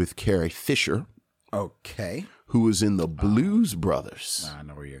with Carrie Fisher. Okay. Who was in the Blues Brothers I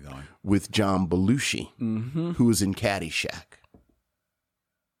know where you're going. with John Belushi, who was in Caddyshack.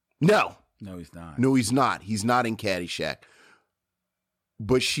 No, No, he's not. no, he's not. He's not in Caddyshack.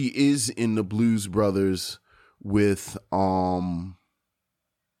 But she is in the Blues Brothers with oh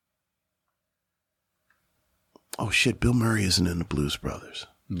shit, Bill Murray isn't in the Blues Brothers.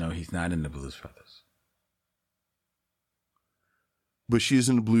 No, he's not in the Blues Brothers. But she's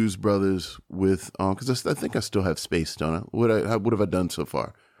in the Blues Brothers with because I think I still have space, don't I? What have I done so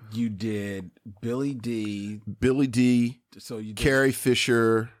far? You did Billy D. Billy D. So you did, Carrie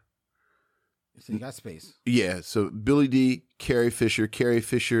Fisher. So you got space. Yeah, so Billy D. Carrie Fisher. Carrie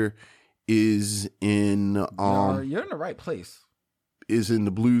Fisher is in You're in the right place. is in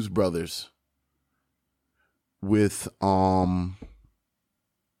the Blues Brothers with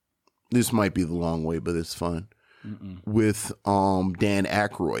this might be the long way, but it's fun. With Dan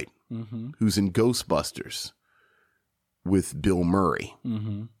Aykroyd, who's in Ghostbusters. with Bill Murray,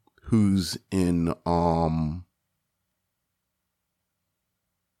 who's in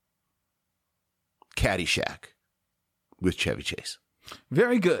Caddyshack with Chevy Chase.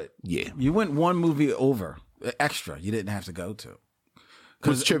 Very good. Yeah. You went one movie over, extra. You didn't have to go to.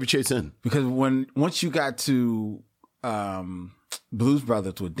 What's Chevy Chase in? Because once you got to Blues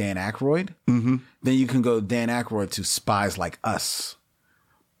Brothers with Dan Aykroyd, then you can go Dan Aykroyd to Spies Like Us,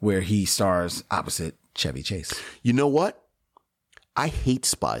 where he stars opposite Chevy Chase. You know what? I hate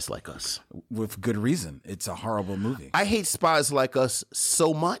Spies Like Us. With good reason. It's a horrible movie. I hate Spies Like Us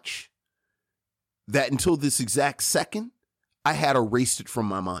so much that until this exact second, I had erased it from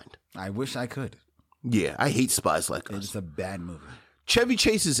my mind. I wish I could. Yeah, I hate Spies Like Us. It's a bad movie. Chevy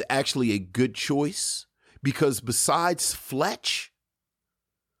Chase is actually a good choice because besides Fletch,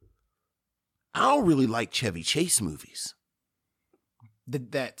 I don't really like Chevy Chase movies.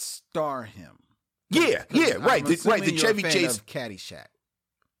 That star him. Yeah, right. The Chevy Chase of Caddyshack.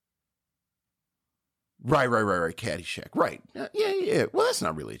 Right. Caddyshack. Right. Yeah. Well, that's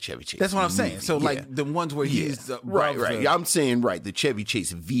not really a Chevy Chase. That's what I'm saying. movie. So, Yeah. like, the ones where he's... Right. I'm saying, the Chevy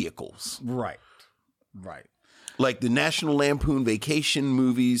Chase vehicles. Right. Like the National Lampoon Vacation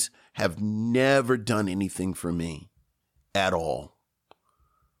movies have never done anything for me at all.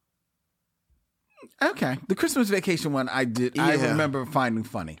 Okay. The Christmas Vacation one I did. I Yeah. remember finding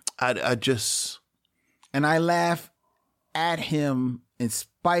funny. I just... And I laugh at him in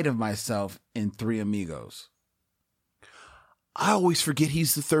spite of myself in Three Amigos. I always forget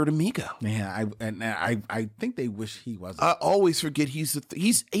he's the third amigo. Yeah, I think they wish he wasn't. I always forget he's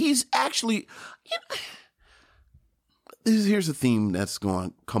he's actually. You know, here's a theme that's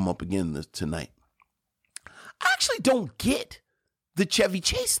going to come up again tonight. I actually don't get the Chevy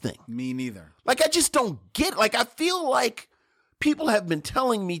Chase thing. Me neither. Like I just don't get. Like I feel like people have been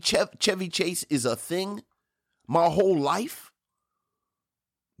telling me Chevy Chase is a thing my whole life.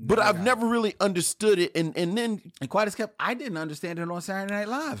 But I've never really understood it. And then... And quite as kept, I didn't understand it on Saturday Night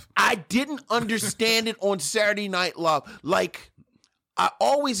Live. I didn't understand it on Saturday Night Live. Like, I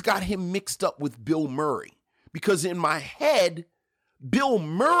always got him mixed up with Bill Murray. Because in my head, Bill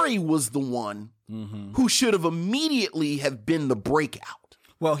Murray was the one who should have immediately have been the breakout.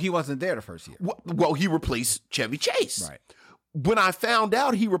 Well, he wasn't there the first year. Well, he replaced Chevy Chase. Right. When I found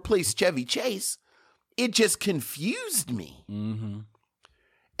out he replaced Chevy Chase, it just confused me. Mm-hmm.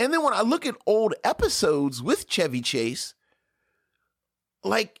 And then when I look at old episodes with Chevy Chase,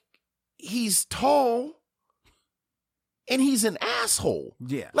 like he's tall and he's an asshole.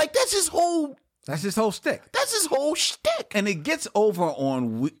 Yeah. Like that's his whole stick. That's his whole shtick. And it gets over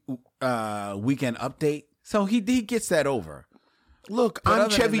on Weekend Update. So he gets that over. Look, But I'm other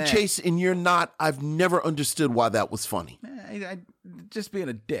Chevy than that- Chase and you're not. I've never understood why that was funny. I just being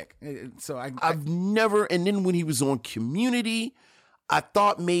a dick. So I've never, and then when he was on Community, I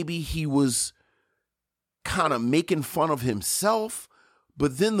thought maybe he was kind of making fun of himself.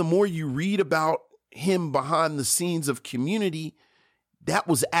 But then the more you read about him behind the scenes of Community, that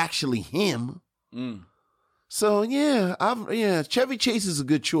was actually him. So Chevy Chase is a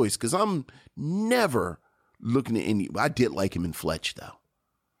good choice because I'm never looking at any. I did like him in Fletch though.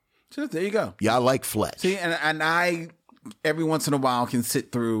 So there you go. Yeah, I like Fletch. See, and I every once in a while can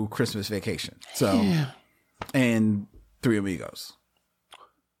sit through Christmas Vacation. So and Three Amigos.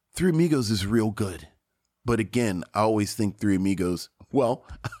 Three Amigos is real good. But again, I always think Three Amigos, well,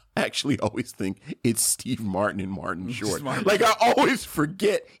 I actually always think it's Steve Martin and Martin Short. Like I always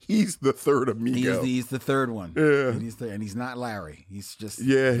forget he's the third amigo. He's the third one. Yeah. And he's not Larry. He's just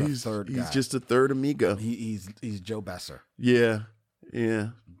he's third guy. He's just a third amigo. He's Joe Besser. Yeah.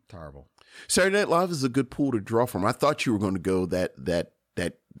 Terrible. Saturday Night Live is a good pool to draw from. I thought you were going to go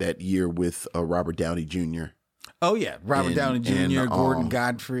that year with Robert Downey Jr. Oh yeah, Robert Downey Jr., Gordon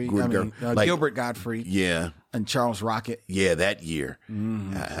Godfrey, Gilbert Godfrey, Yeah. and Charles Rocket. Yeah, that year.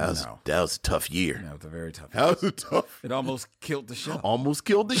 That was a tough year. That was a very tough. That was a tough. It almost killed the show. Almost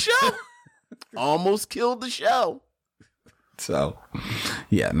killed the show. Almost killed the show. So,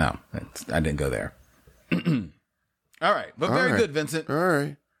 yeah, no, I didn't go there. All right, but very good, Vincent. All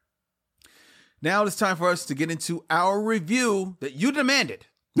right. Now it's time for us to get into our review that you demanded.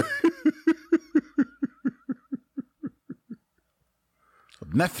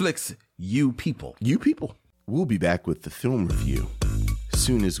 Netflix, You People. You People. We'll be back with the film review as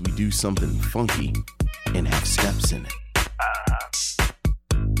soon as we do something funky and have steps in it.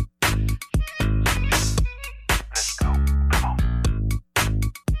 Let's go. Come on.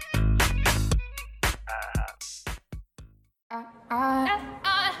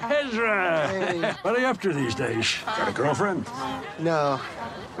 Ezra! What are you up to these days? Got a girlfriend? No.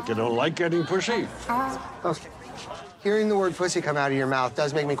 But you don't like getting pussy? Okay. Hearing the word pussy come out of your mouth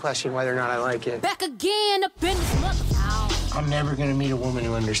does make me question whether or not I like it. Back again up in this mother town. I'm never gonna meet a woman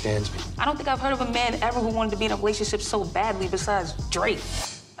who understands me. I don't think I've heard of a man ever who wanted to be in a relationship so badly besides Drake.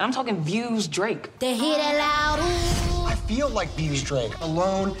 And I'm talking Views Drake. They hear that loud. Ooh. I feel like Views Drake,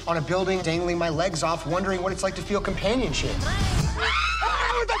 alone on a building, dangling my legs off, wondering what it's like to feel companionship.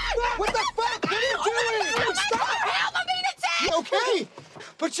 What the fuck? What are you doing? Stop! Help me to Okay,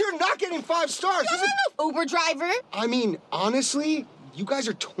 but you're not getting 5 stars. This is... Uber driver. I mean, honestly, you guys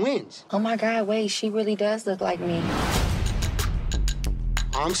are twins. Oh my God, wait, she really does look like me.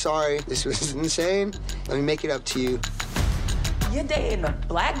 I'm sorry, this was insane. Let me make it up to you. You're dating a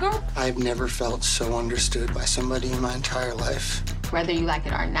black girl? I've never felt so understood by somebody in my entire life. Whether you like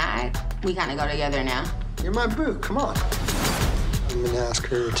it or not, we kind of go together now. You're my boo, come on. I'm gonna ask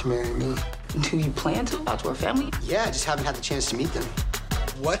her to marry me. Do you plan to? Out to her family? Yeah, I just haven't had the chance to meet them.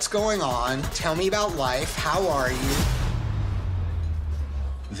 What's going on? Tell me about life. How are you?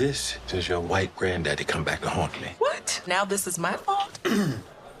 This is your white granddaddy come back to haunt me. What? Now this is my fault?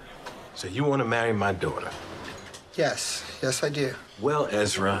 So you want to marry my daughter? Yes, I do. Well,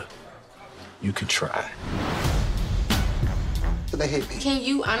 Ezra, you could try. But they hate me. Can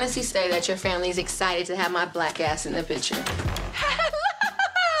you honestly say that your family's excited to have my black ass in the picture?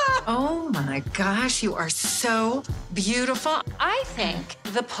 Oh my gosh, you are so beautiful. I think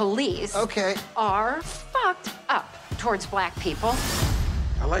the police are fucked up towards black people.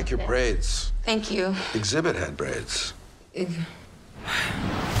 I like your braids. Thank you. Exhibit had braids. We've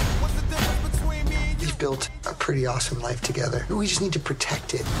built a pretty awesome life together. We just need to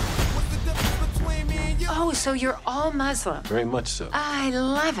protect it. Oh, so you're all Muslim. Very much so. I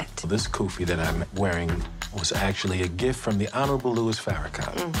love it. This kufi that I'm wearing was actually a gift from the Honorable Louis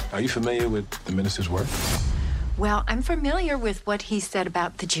Farrakhan. Are you familiar with the minister's work? Well, I'm familiar with what he said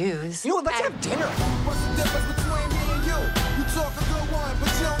about the Jews. You know what, let's have dinner. What's the difference between me and you? You talk a good one, but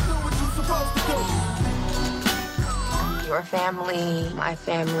you don't do what you're supposed to do. Your family, my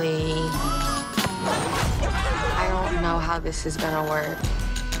family. I don't know how this is gonna work.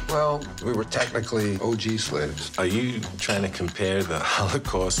 Well, we were technically OG slaves. Are you trying to compare the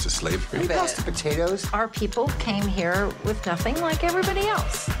Holocaust to slavery? You pass the potatoes. Our people came here with nothing like everybody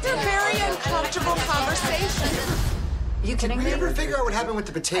else. It's a very uncomfortable conversation. Are you kidding Did we me? ever figure out what happened with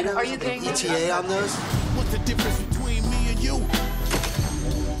the potatoes? Are you kidding me? ETA on those? What's the difference between me and you?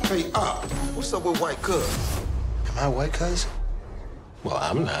 Hey, what's up with White Cuz? Am I white cuz? Well,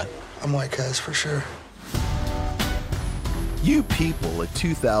 I'm not. I'm white cuz for sure. You People, a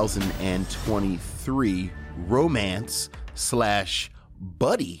 2023 romance /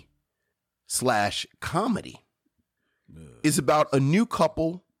 buddy / comedy, is about a new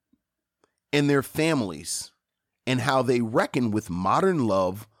couple and their families and how they reckon with modern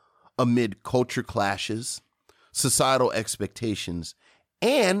love amid culture clashes, societal expectations,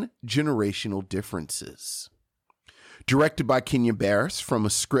 and generational differences. Directed by Kenya Barris from a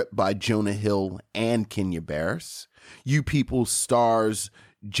script by Jonah Hill and Kenya Barris, You People stars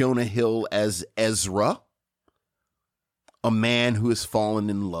Jonah Hill as Ezra, a man who has fallen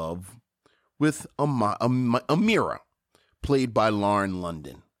in love with Amira, played by Lauren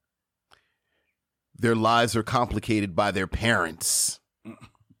London. Their lives are complicated by their parents.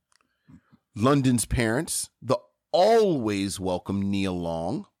 London's parents, the always welcome Nia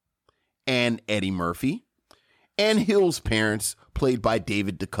Long and Eddie Murphy, and Hill's parents, played by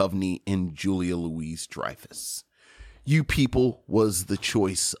David Duchovny and Julia Louis-Dreyfus. You People was the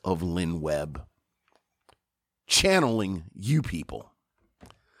choice of Lynn Webb, channeling You People.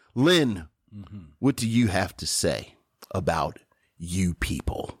 Lynn, what do you have to say about You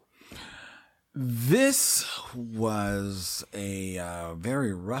People? This was a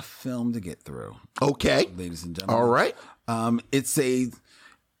very rough film to get through. Okay. Ladies and gentlemen. All right. It's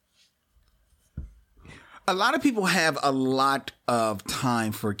a lot of people have a lot of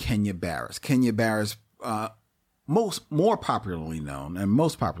time for Kenya Barris. Kenya Barris, most popularly known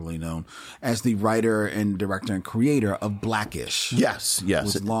as the writer and director and creator of Blackish. Yes.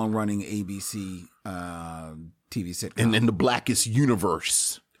 Was long-running ABC TV sitcom. And in the Blackest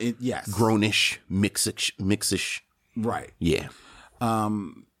universe. Yes. Grownish, mixish. Right. Yeah.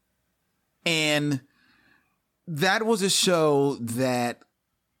 And that was a show that,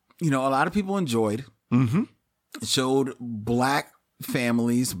 a lot of people enjoyed. Mm-hmm. It showed black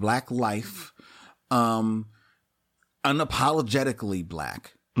families, black life, unapologetically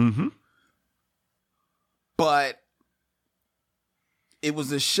black. Mm-hmm. But it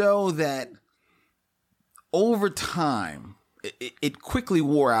was a show that over time, it quickly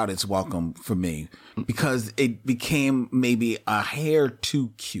wore out its welcome for me because it became maybe a hair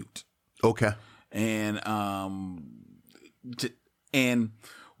too cute. Okay. And And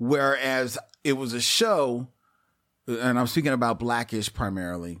whereas it was a show, and I'm speaking about Blackish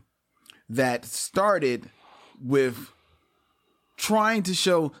primarily, that started with trying to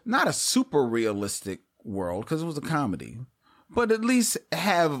show not a super realistic world, because it was a comedy, but at least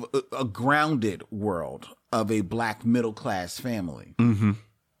have a grounded world of a black middle class family. Mm-hmm.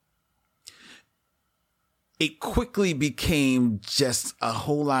 It quickly became just a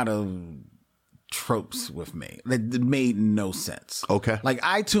whole lot of tropes with me that made no sense. Okay. Like,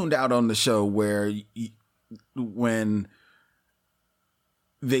 I tuned out on the show when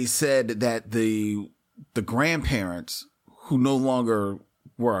they said that the grandparents, who no longer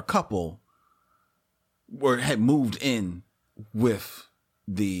were a couple, had moved in with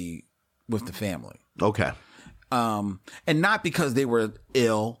the family. Okay. And not because they were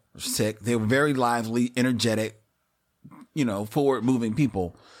ill or sick. They were very lively, energetic, forward moving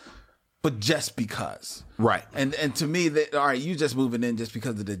people, but just because. Right. And to me, all right, you just moving in just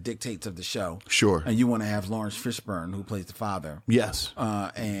because of the dictates of the show. Sure. And you want to have Lawrence Fishburne, who plays the father. Yes.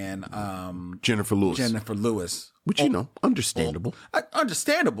 And Jennifer Lewis. Which, understandable.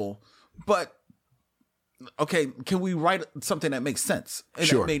 Understandable, but okay, can we write something that makes sense? And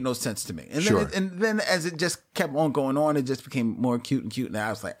Sure. that made no sense to me. And Sure. then as it just kept on going on, it just became more cute and cute. And I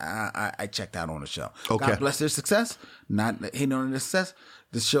was like, I checked out on the show. Okay. God bless their success. Not hating on their success.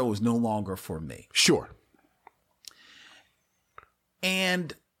 The show is no longer for me. Sure.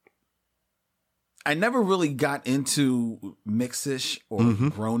 And I never really got into mixish or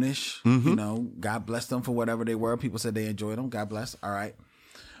grownish. God bless them for whatever they were. People said they enjoyed them. God bless. All right.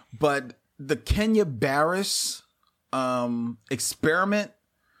 But the Kenya Barris experiment,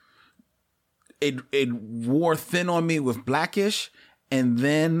 it wore thin on me with Blackish, and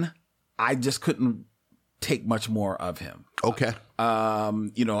then I just couldn't take much more of him. Okay.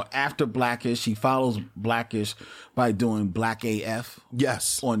 After Blackish, he follows Blackish by doing Black AF.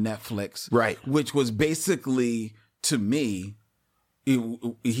 Yes. On Netflix. Right. Which was basically, to me,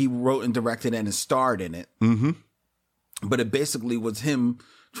 he wrote and directed and starred in it. Mm-hmm. But it basically was him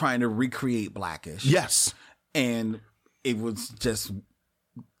trying to recreate Blackish. Yes. And it was just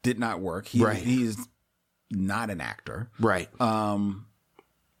did not work. Right. He is not an actor. Right. And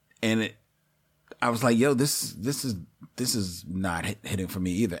I was like, yo, this is not hitting for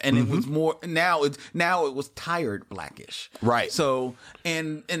me either. And it was more now it was tired Blackish. Right. So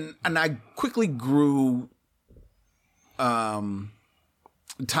and I quickly grew tired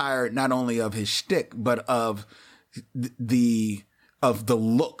not only of his shtick, but of the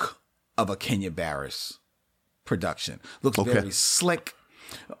look of a Kenya Barris production. Looks very slick,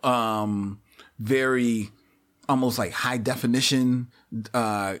 very almost like high definition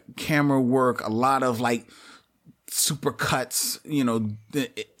camera work, a lot of like super cuts, in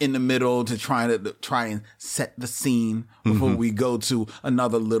the middle to try and set the scene before we go to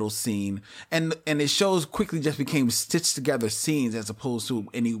another little scene. And it shows quickly just became stitched together scenes as opposed to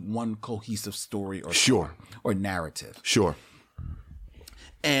any one cohesive story or narrative. Sure.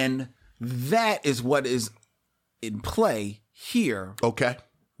 And that is what is in play here. Okay.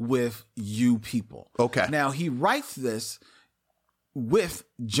 With You People. Okay. Now, he writes this with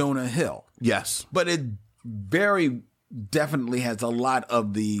Jonah Hill. Yes. But it very definitely has a lot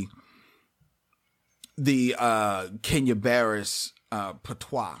of the Kenya Barris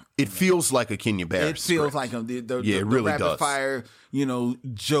patois. It feels like a Kenya Barris. It feels script. like him. The really rapid does. fire,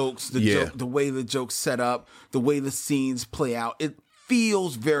 jokes, the way the jokes set up, the way the scenes play out. It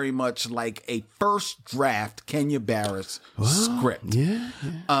feels very much like a first draft Kenya Barris script. Yeah.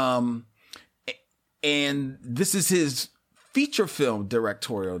 And this is his feature film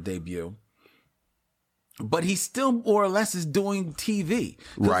directorial debut. But he still more or less is doing TV.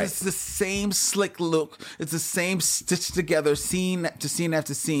 Right. It's the same slick look. It's the same stitched together scene to scene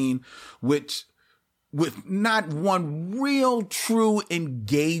after scene, with not one real, true,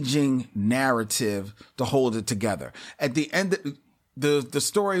 engaging narrative to hold it together. At the end, the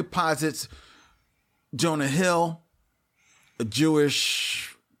story posits Jonah Hill, a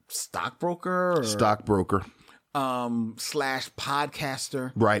Jewish stockbroker /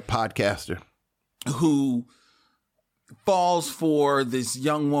 podcaster. Right, podcaster. Who falls for this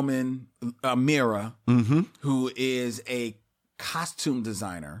young woman, Amira, who is a costume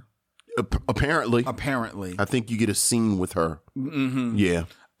designer. Apparently. I think you get a scene with her. Mm-hmm. Yeah.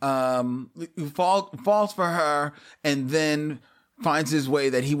 Falls for her and then finds his way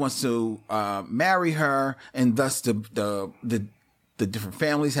that he wants to marry her, and thus the different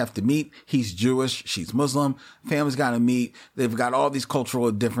families have to meet. He's Jewish. She's Muslim. Families got to meet. They've got all these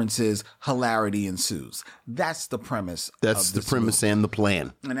cultural differences. Hilarity ensues. That's the premise. That's the premise movie. and the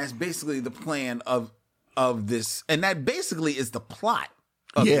plan. And that's basically the plan of of this, and that basically is the plot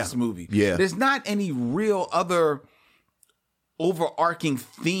of this movie. Yeah. There's not any real other overarching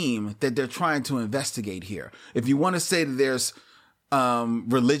theme that they're trying to investigate here. If you want to say that there's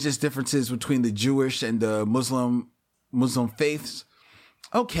religious differences between the Jewish and the Muslim faiths,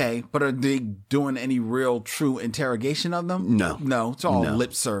 okay, but are they doing any real true interrogation of them? No, it's all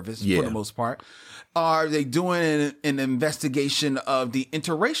lip service for the most part. Are they doing an investigation of the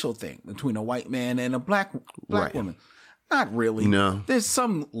interracial thing between a white man and a black woman? Not really. No. There's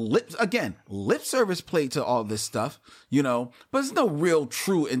some lip service played to all this stuff, but there's no real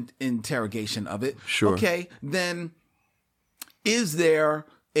true interrogation of it. Sure. Okay, then is there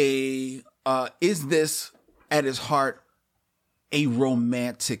is this at its heart a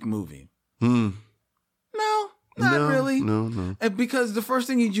romantic movie? No, not really. No. And because the first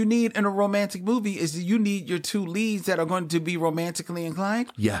thing you need in a romantic movie is you need your two leads that are going to be romantically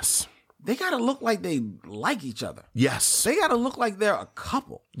inclined. Yes. They got to look like they like each other. Yes. They got to look like they're a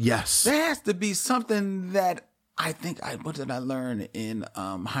couple. Yes. There has to be something that what did I learn in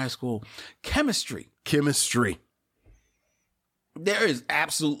high school? Chemistry. There is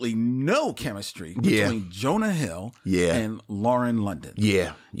absolutely no chemistry between Jonah Hill and Lauren London.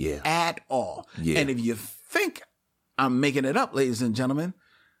 Yeah. At all. Yeah. And if you think I'm making it up, ladies and gentlemen,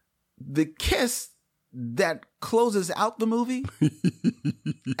 the kiss that closes out the movie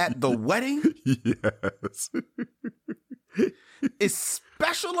at the wedding is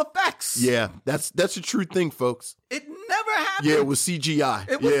special effects. Yeah, that's a true thing, folks. It never happened. Yeah, it was CGI.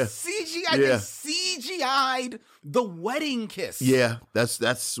 It was CGI. They CGI'd the wedding kiss. Yeah, that's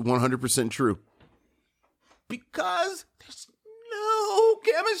 100% true. Because there's no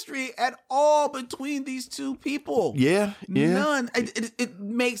chemistry at all between these two people. Yeah. None. It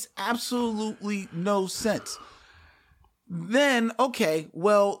makes absolutely no sense. Then, okay,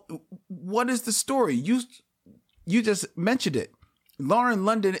 well, what is the story? You just mentioned it. Lauren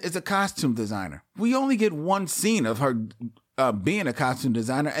London is a costume designer. We only get one scene of her being a costume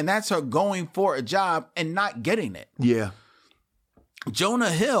designer, and that's her going for a job and not getting it. Yeah. Jonah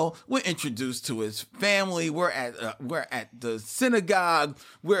Hill, we're introduced to his family. We're at the synagogue.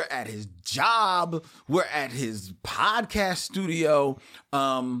 We're at his job. We're at his podcast studio.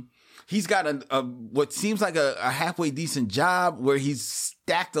 He's got a what seems like a halfway decent job where he's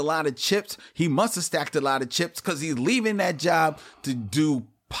stacked a lot of chips. He must have stacked a lot of chips because he's leaving that job to do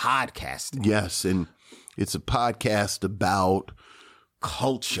podcasting. Yes, and it's a podcast about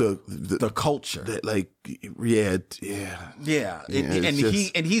culture, the culture. He's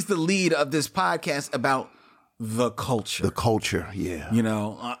the lead of this podcast about the culture. The culture,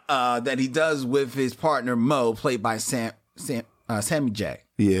 yeah. That he does with his partner Mo, played by Sammy J.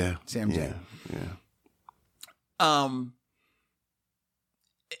 Yeah. Sam J. Yeah.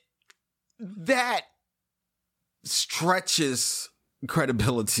 That stretches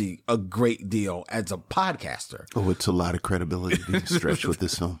credibility a great deal as a podcaster. Oh, it's a lot of credibility being stretched with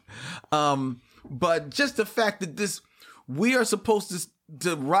this film. But just the fact that we are supposed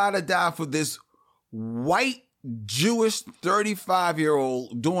to ride or die for this white Jewish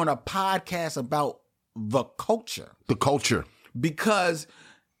 35-year-old doing a podcast about the culture. The culture. Because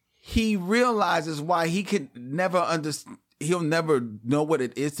he realizes why he could never understand. He'll never know what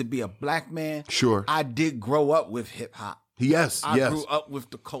it is to be a black man. Sure. I did grow up with hip hop. Yes. I grew up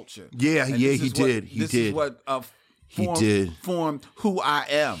with the culture. Yeah, he did. This is what formed who I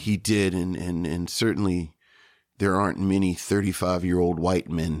am. He did, and certainly there aren't many 35-year-old white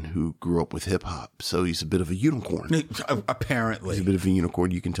men who grew up with hip hop. So he's a bit of a unicorn. Apparently, he's a bit of a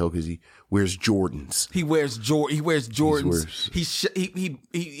unicorn. You can tell because he wears Jordans. He wears Jordans.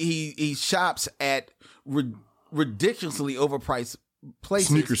 He shops at ridiculously overpriced places.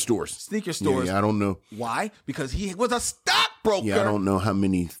 Sneaker stores. Yeah, I don't know why. Because he was a stockbroker. Yeah, I don't know how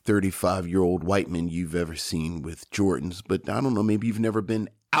many 35-year-old white men you've ever seen with Jordans, but I don't know. Maybe you've never been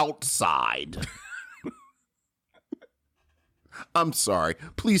outside. I'm sorry.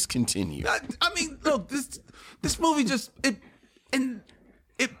 Please continue. I mean, look, this movie just it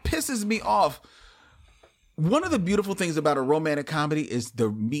pisses me off. One of the beautiful things about a romantic comedy is the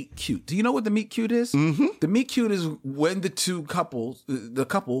meet cute. Do you know what the meet cute is? Mm-hmm. The meet cute is when the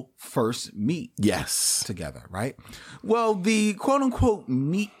couple first meet. Yes. Together, right? Well, the quote unquote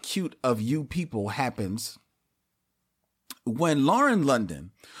meet cute of you people happens when Lauren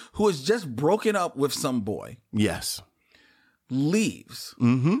London, who has just broken up with some boy. Yes. Leaves.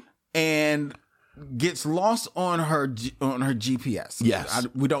 Mm-hmm. And gets lost on her GPS. Yes.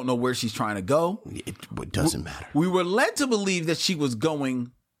 We don't know where she's trying to go. It doesn't matter. We were led to believe that she was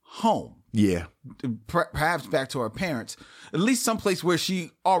going home. Yeah. Perhaps back to her parents. At least someplace where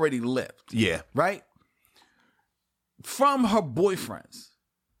she already lived. Yeah. Right? from her boyfriends,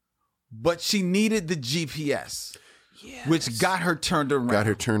 but she needed the GPS, which got her turned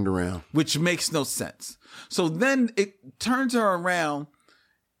around. Which makes no sense. So then it turns her around,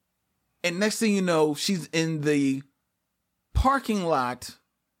 and next thing you know, she's in the parking lot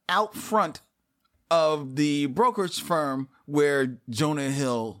out front of the brokerage firm where Jonah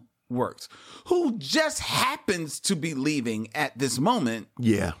Hill works, who just happens to be leaving at this moment.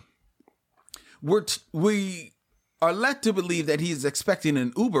 Yeah. We are led to believe that he's expecting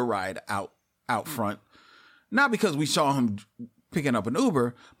an Uber ride out front, not because we saw him picking up an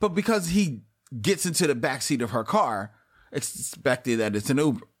Uber, but because he gets into the backseat of her car, expecting that it's an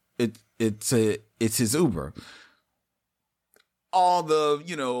Uber. It's his Uber. All the,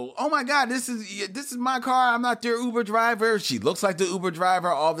 oh my God, this is my car. I'm not their Uber driver. She looks like the Uber driver,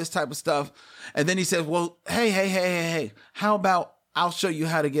 all this type of stuff. And then he says, well, hey, how about I'll show you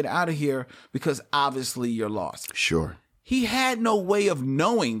how to get out of here because obviously you're lost. Sure. He had no way of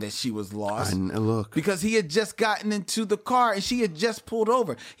knowing that she was lost. Look. Because he had just gotten into the car and she had just pulled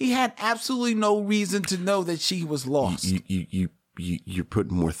over. He had absolutely no reason to know that she was lost. You're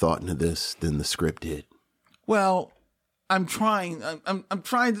putting more thought into this than the script did. Well, I'm trying. I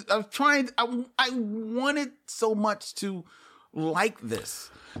wanted so much to like this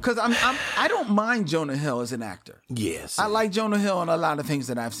because I don't mind Jonah Hill as an actor. Yes, I like Jonah Hill in a lot of things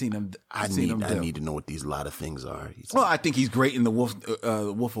that I've seen him. I need to know what these lot of things are. I think he's great in the Wolf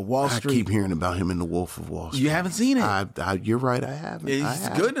of Wall Street. I keep hearing about him in the Wolf of Wall Street. You haven't seen it. You're right. I haven't. He's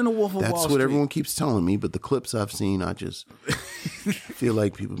good in the Wolf of Wall Street. That's what everyone keeps telling me. But the clips I've seen, I just feel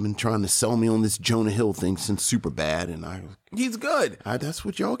like people have been trying to sell me on this Jonah Hill thing since Superbad, and he's good. That's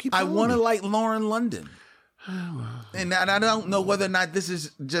what y'all keep. I want to me. like Lauren London. And I don't know whether or not this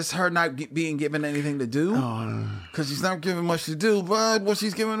is just her not being given anything to do, because she's not given much to do. But what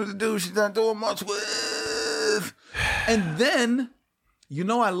she's given her to do, she's not doing much with. And then,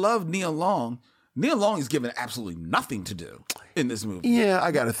 I love Nia Long. Nia Long is given absolutely nothing to do in this movie. Yeah,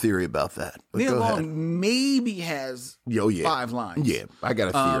 I got a theory about that. Nia Long maybe has 5 lines. Yeah, I got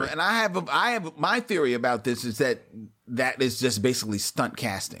a theory, and I have my theory about this is that is just basically stunt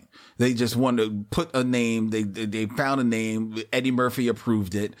casting. They just want to put a name. They found a name. Eddie Murphy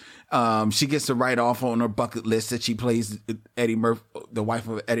approved it. She gets to write off on her bucket list that she plays Eddie Murphy, the wife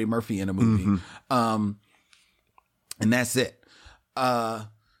of Eddie Murphy in a movie. Mm-hmm. And that's it.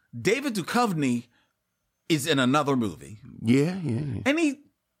 David Duchovny is in another movie. Yeah. And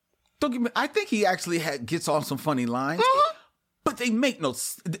I think he actually gets off some funny lines. Mm-hmm. But they make no.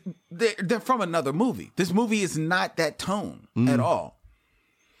 They're from another movie. This movie is not that tone at all.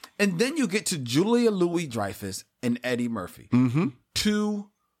 And then you get to Julia Louis-Dreyfus and Eddie Murphy, 2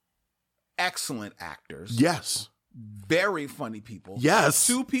 excellent actors. Yes, very funny people. Yes,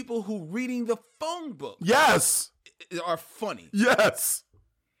 2 people who reading the phone book. Yes, are funny. Yes,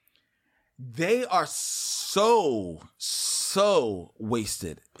 they are so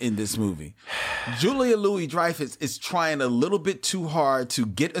wasted in this movie. Julia Louis-Dreyfus is trying a little bit too hard to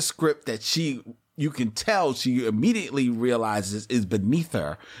get a script that you can tell she immediately realizes is beneath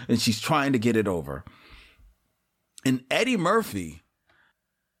her, and she's trying to get it over. And Eddie Murphy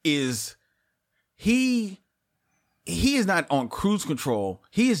he is not on cruise control.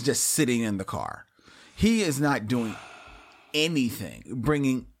 He is just sitting in the car. He is not doing anything,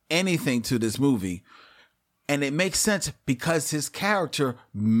 bringing anything to this movie. And it makes sense because his character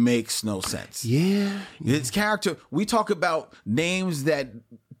makes no sense. Yeah. His character, we talk about names that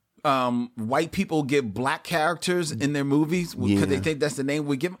white people give black characters in their movies because they think that's the name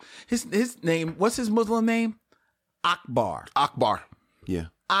we give him. His name, what's his Muslim name? Akbar. Yeah.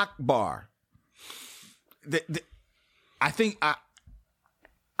 Akbar. I think I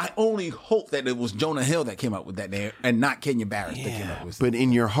only hope that it was Jonah Hill that came up with that name and not Kenya Barris that came up with it. But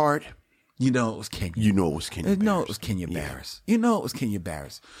in your heart, you know it was Kenya. You know it was Kenya Barris. No, it was Kenya Barris. You know it was Kenya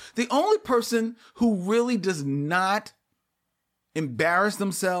Barris. The only person who really does not embarrass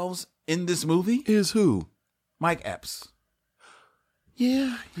themselves in this movie is who? Mike Epps.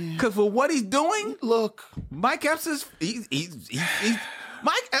 Yeah. Because for what he's doing, look, Mike Epps is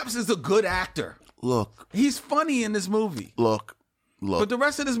Mike Epps is a good actor. Look, he's funny in this movie. Look. But the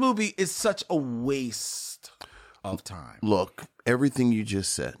rest of this movie is such a waste of time. Look, everything you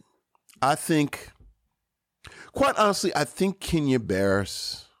just said. I think, quite honestly, Kenya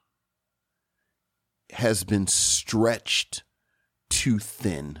Barris has been stretched too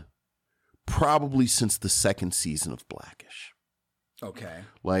thin, probably since the 2nd season of Blackish. Okay.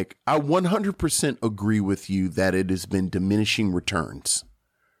 Like, I 100% agree with you that it has been diminishing returns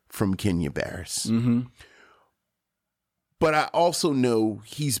from Kenya Barris. Mm-hmm. But I also know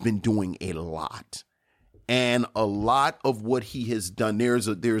he's been doing a lot. And a lot of what he has done,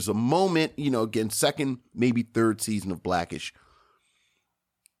 there's a moment, again, second, maybe third season of Blackish,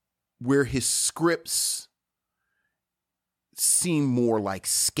 where his scripts seem more like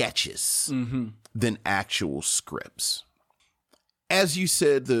sketches than actual scripts. As you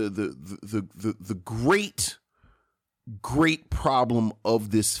said, the great problem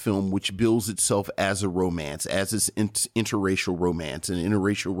of this film, which bills itself as a romance, as this interracial romance, and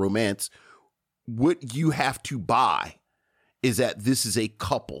interracial romance, what you have to buy is that this is a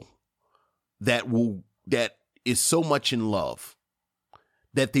couple that is so much in love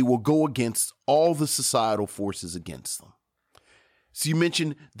that they will go against all the societal forces against them. So you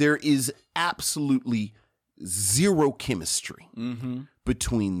mentioned there is absolutely zero chemistry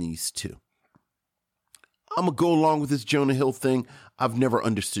between these two. I'm going to go along with this Jonah Hill thing. I've never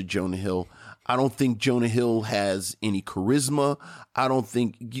understood Jonah Hill. I don't think Jonah Hill has any charisma. I don't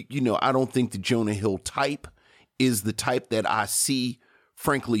think, I don't think the Jonah Hill type is the type that I see,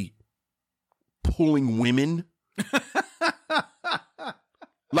 frankly, pulling women.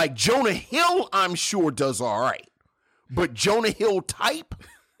 Like Jonah Hill, I'm sure does all right. But Jonah Hill type,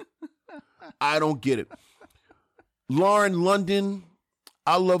 I don't get it. Lauren London,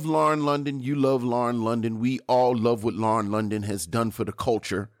 I love Lauren London. You love Lauren London. We all love what Lauren London has done for the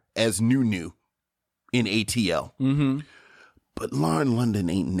culture as Nunu in ATL. But Lauren London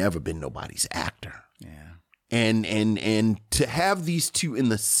ain't never been nobody's actor. Yeah. And to have these two in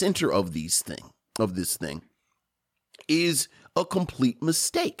the center of this thing is a complete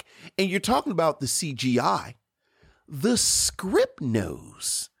mistake. And you're talking about the CGI. The script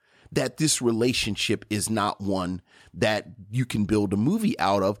knows that this relationship is not one that you can build a movie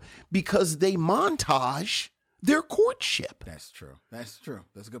out of because they montage their courtship. That's true. That's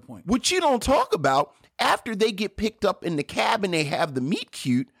a good point. Which you don't talk about after they get picked up in the cab and they have the meet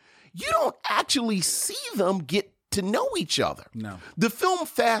cute. You don't actually see them get to know each other. No. The film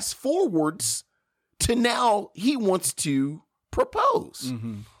fast forwards to now he wants to propose,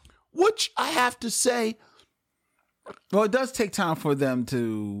 which I have to say. Well, it does take time for them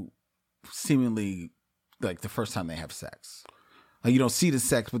to seemingly, like the first time they have sex. Like you don't see the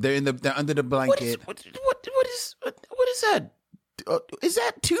sex, but they're under the blanket. What is that? Is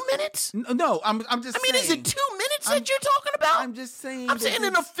that 2 minutes? No, I'm just saying. Is it 2 minutes that you're talking about? I'm just saying. I'm saying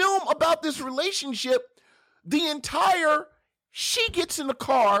in a film about this relationship, she gets in the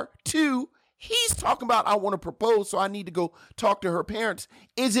car too. He's talking about, I want to propose, so I need to go talk to her parents.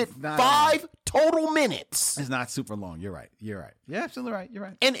 Is it 5 total minutes? It's not super long. You're right. You're absolutely right. You're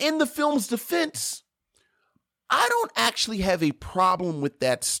right. And in the film's defense, I don't actually have a problem with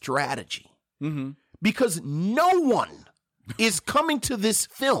that strategy because no one is coming to this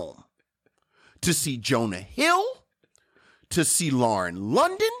film to see Jonah Hill, to see Lauren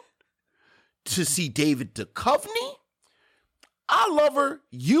London, to see David Duchovny. I love her.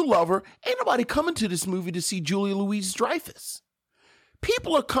 You love her. Ain't nobody coming to this movie to see Julia Louis-Dreyfus.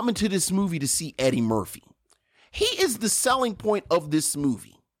 People are coming to this movie to see Eddie Murphy. He is the selling point of this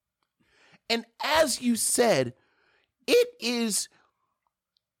movie. And as you said, it is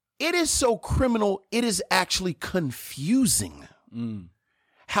so criminal, it is actually confusing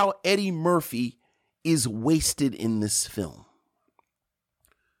how Eddie Murphy is wasted in this film.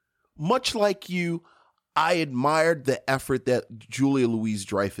 Much like you, I admired the effort that Julia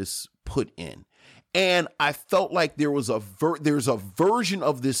Louis-Dreyfus put in. And I felt like there's a version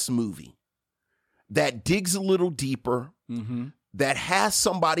of this movie that digs a little deeper, that has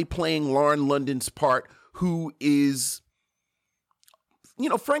somebody playing Lauren London's part who is,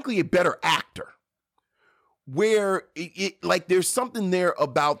 frankly, a better actor. Where there's something there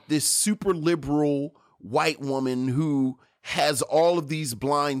about this super liberal white woman who has all of these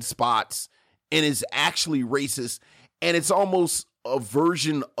blind spots and is actually racist, and it's almost a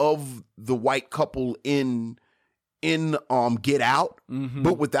version of the white couple in Get Out,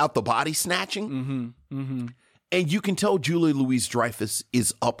 but without the body snatching. And you can tell Julia Louis-Dreyfus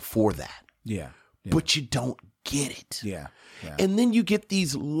is up for that. Yeah. But you don't get it. Yeah. And then you get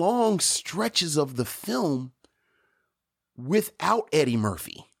these long stretches of the film without Eddie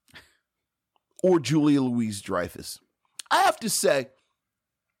Murphy or Julia Louis-Dreyfus. I have to say,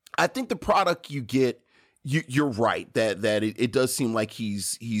 I think the product you get, you're right that it does seem like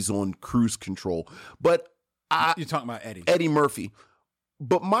he's on cruise control. But you're talking about Eddie Murphy.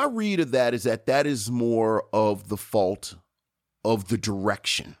 But my read of that is more of the fault of the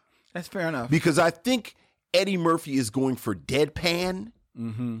direction. That's fair enough. Because I think Eddie Murphy is going for deadpan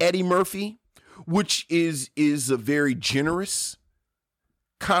Eddie Murphy, which is a very generous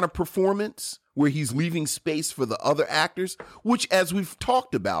kind of performance where he's leaving space for the other actors, which, as we've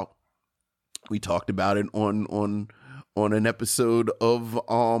talked about, We talked about it on an episode of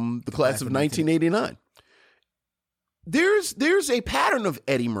the Class of 1989. There's a pattern of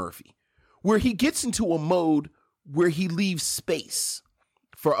Eddie Murphy where he gets into a mode where he leaves space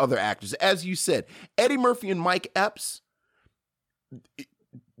for other actors. As you said, Eddie Murphy and Mike Epps,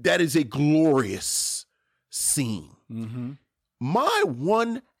 that is a glorious scene. Mm-hmm. My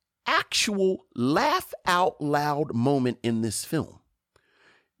one actual laugh out loud moment in this film,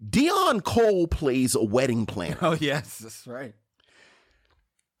 Dion Cole plays a wedding planner. Oh, yes, that's right.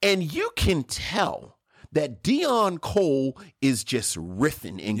 And you can tell that Dion Cole is just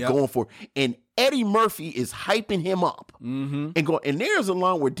riffing and going for it. And Eddie Murphy is hyping him up and going. And there's a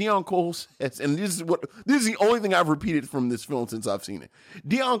line where Dion Cole says, and this is the only thing I've repeated from this film since I've seen it.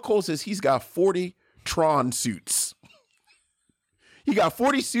 Dion Cole says he's got 40 Tron suits. He got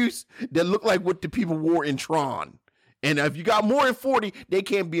 40 suits that look like what the people wore in Tron. And if you got more than 40, they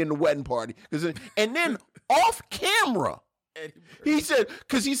can't be in the wedding party. And then off camera, he said,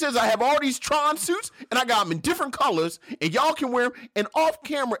 because he says, I have all these Tron suits and I got them in different colors and y'all can wear them. And off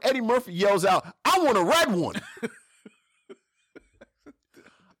camera, Eddie Murphy yells out, I want a red one.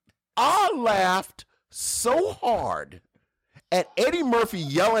 I laughed so hard at Eddie Murphy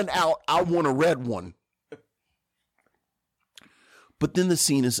yelling out, I want a red one. But then the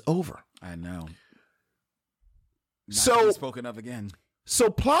scene is over. I know. So spoken of again. So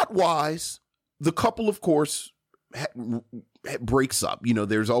plot-wise, the couple, of course, breaks up. You know,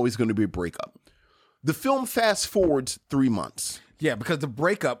 there's always going to be a breakup. The film fast forwards 3 months. Yeah, because the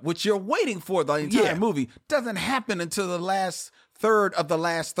breakup, which you're waiting for the entire movie, doesn't happen until the last third of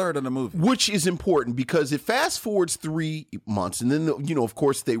the movie. Which is important because it fast forwards 3 months. And then, you know, of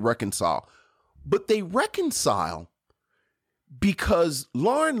course, they reconcile. But they reconcile because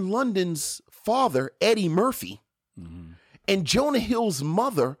Lauren London's father, Eddie Murphy, and Jonah Hill's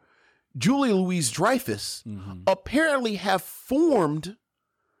mother, Julia Louis-Dreyfus, apparently have formed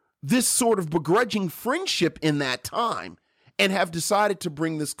this sort of begrudging friendship in that time and have decided to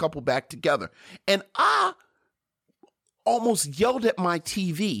bring this couple back together. And I almost yelled at my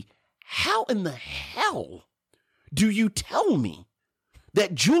TV, how in the hell do you tell me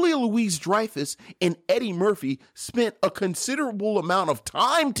that Julia Louis-Dreyfus and Eddie Murphy spent a considerable amount of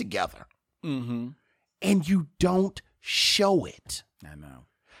time together and you don't show it? I know.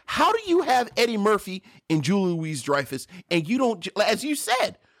 How do you have Eddie Murphy and Julia Louis-Dreyfus and you don't, as you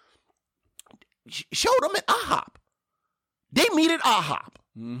said, show them at IHOP? They meet at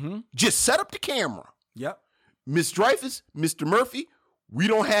IHOP. Just set up the camera. Yep. Miss Dreyfus, Mr. Murphy, we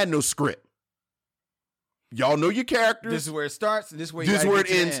don't have no script. Y'all know your characters. This is where it starts, and this is where it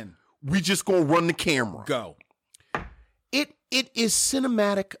ends. We just gonna run the camera. Go. It is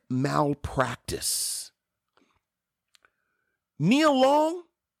cinematic malpractice. Nia Long,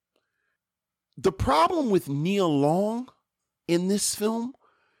 the problem with Nia Long in this film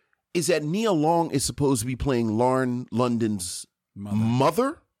is that Nia Long is supposed to be playing Lauren London's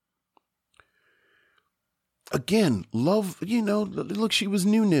mother. Again, love, you know, look, she was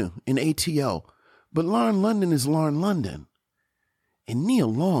new in ATL. But Lauren London is Lauren London. And Nia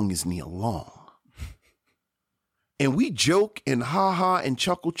Long is Nia Long. And we joke and ha-ha and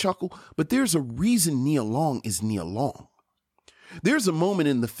chuckle, but there's a reason Nia Long is Nia Long. There's a moment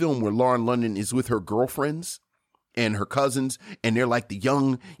in the film where Lauren London is with her girlfriends and her cousins, and they're like the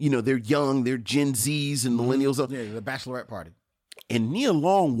young, you know, they're young, they're Gen Zs and millennials. Yeah, the bachelorette party. And Nia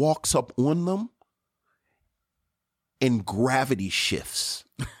Long walks up on them and gravity shifts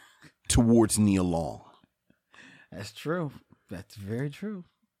towards Nia Long. That's true. That's very true.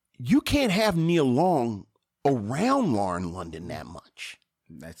 You can't have Nia Long around Lauren London that much.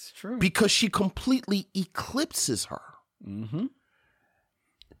 That's true. Because she completely eclipses her.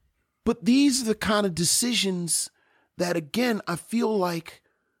 But these are the kind of decisions that, again, I feel like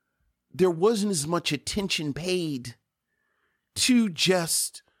there wasn't as much attention paid to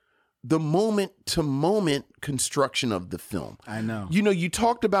just the moment-to-moment construction of the film. I know. You know, you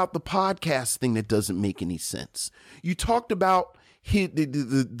talked about the podcast thing that doesn't make any sense. You talked about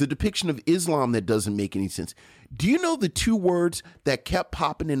the depiction of Islam that doesn't make any sense. Do you know the two words that kept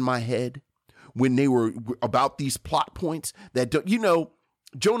popping in my head when they were about these plot points that don't, you know,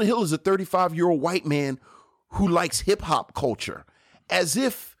 Jonah Hill is a 35-year-old white man who likes hip-hop culture, as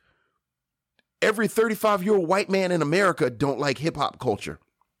if every 35-year-old white man in America don't like hip-hop culture.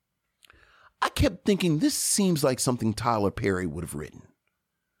 I kept thinking, this seems like something Tyler Perry would have written.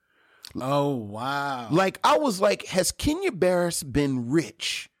 Oh, wow. Like, I was like, has Kenya Barris been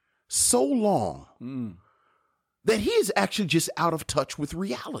rich so long that he is actually just out of touch with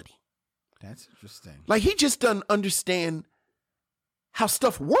reality? That's interesting. Like, he just doesn't understand how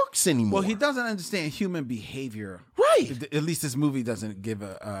stuff works anymore. Well, he doesn't understand human behavior. Right. At least this movie doesn't give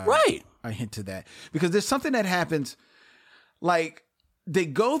a hint to that. Because there's something that happens, like they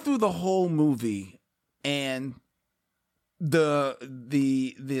go through the whole movie and the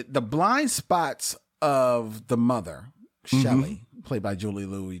blind spots of the mother, Shelley, played by Julie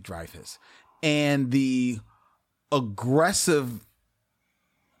Louis-Dreyfus, and the aggressive,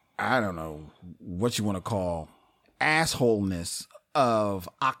 I don't know what you want to call, assholeness of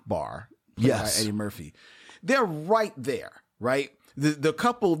Akbar, played by Eddie Murphy. They're right there, right? The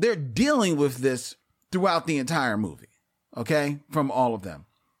couple, they're dealing with this throughout the entire movie, okay? From all of them.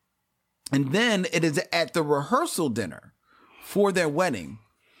 And then it is at the rehearsal dinner for their wedding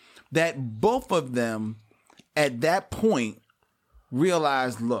that both of them at that point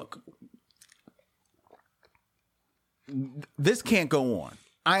realize, look, this can't go on.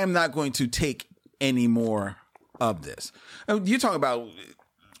 I am not going to take any more of this. You talk about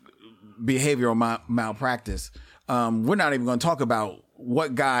behavioral malpractice. We're not even going to talk about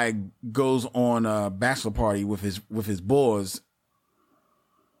what guy goes on a bachelor party with his boys,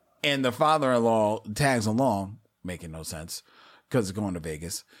 and the father-in-law tags along, making no sense because it's going to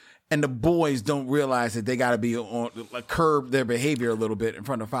Vegas, and the boys don't realize that they got to be on curb their behavior a little bit in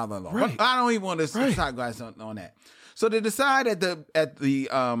front of father-in-law. Right. But I don't even want to side guys on that. So they decide at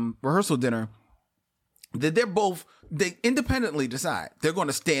the rehearsal dinner that they independently decide they're going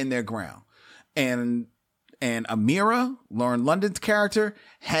to stand their ground. And Amira, Lauren London's character,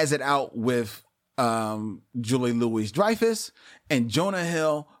 has it out with Julie Louis-Dreyfus, and Jonah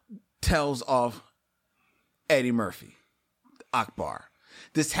Hill tells off Eddie Murphy, Akbar.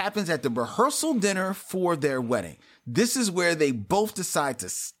 This happens at the rehearsal dinner for their wedding. This is where they both decide to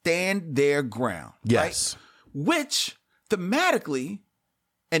stand their ground. Yes. Right? Which thematically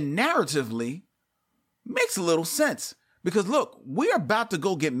and narratively makes a little sense. Because look, we're about to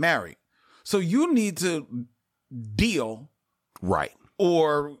go get married. So you need to deal. Right.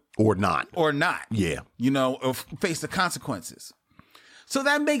 Or not. Or not. Yeah. Or face the consequences. So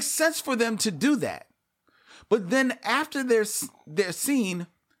that makes sense for them to do that. But then after their scene,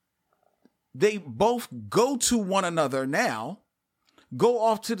 they both go to one another now, go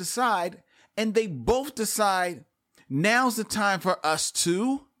off to the side, and they both decide now's the time for us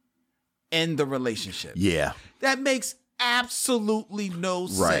to end the relationship. Yeah. That makes absolutely no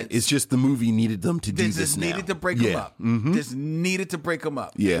sense. Right. It's just the movie needed them to do this just now. needed to break them up. This needed to break them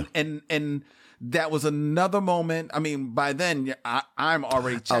up. Yeah. And that was another moment. I mean, by then I'm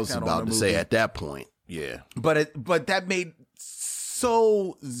already checked out. I was about to say at that point. Yeah. But that made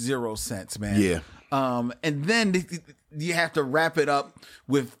so zero sense, man. Yeah. And then you have to wrap it up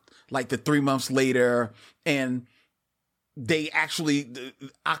with like the 3 months later, and they actually,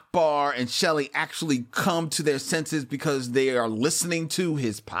 Akbar and Shelley actually come to their senses because they are listening to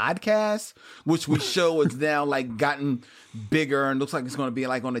his podcast, which we show is now like gotten bigger and looks like it's going to be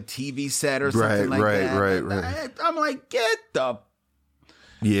like on a TV set or something like that. Right. I'm like, get the...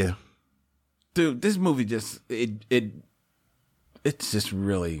 Yeah. Dude, this movie just, it's just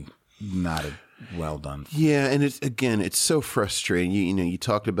really not well done. Yeah, and it's so frustrating. You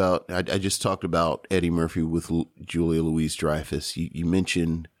talked about, I just talked about Eddie Murphy with Julia Louis-Dreyfus. You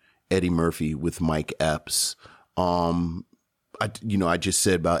mentioned Eddie Murphy with Mike Epps. I just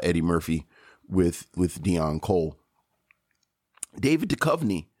said about Eddie Murphy with Deon Cole. David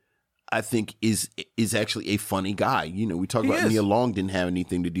Duchovny, I think, is actually a funny guy. We talk about Nia Long didn't have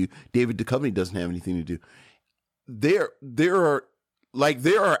anything to do. David Duchovny doesn't have anything to do. There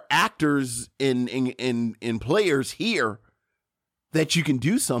are actors in players here that you can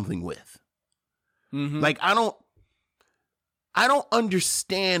do something with. Mm-hmm. Like I don't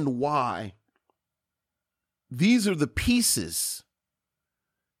understand why these are the pieces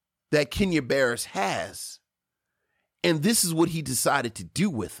that Kenya Barris has, and this is what he decided to do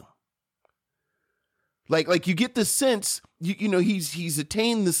with them. Like you get the sense, he's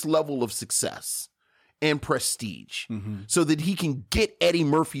attained this level of success and prestige, so that he can get Eddie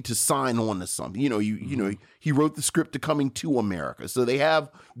Murphy to sign on to something. He wrote the script to Coming to America, so they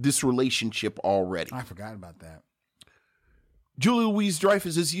have this relationship already. I forgot about that. Julia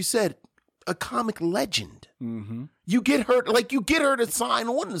Louis-Dreyfus, as you said, a comic legend. Mm-hmm. You get her to sign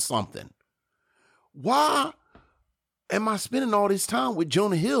on to something. Why am I spending all this time with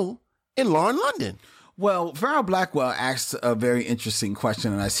Jonah Hill and Lauren London? Well, Farrell Blackwell asked a very interesting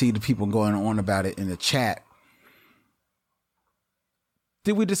question, and I see the people going on about it in the chat.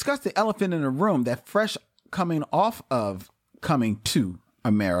 Did we discuss the elephant in the room that fresh coming off of Coming to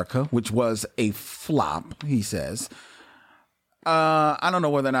America, which was a flop, he says. I don't know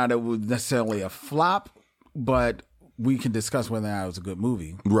whether or not it was necessarily a flop, but we can discuss whether or not it was a good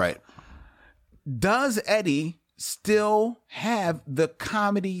movie. Right. Does Eddie still have the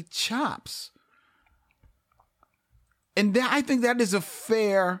comedy chops? And I think that is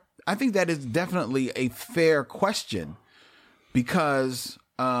definitely a fair question, because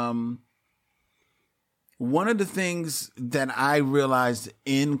one of the things that I realized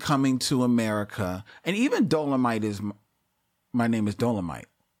in Coming to America, and even Dolomite is My Name is Dolomite.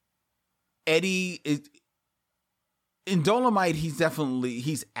 Eddie is in Dolomite. He's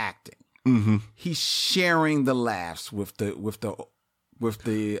acting. Mm-hmm. He's sharing the laughs with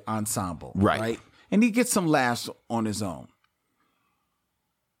the ensemble, right? And he gets some laughs on his own.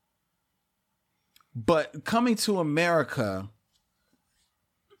 But Coming to America,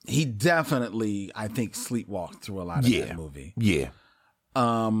 he definitely, I think, sleepwalked through a lot of that movie. Yeah.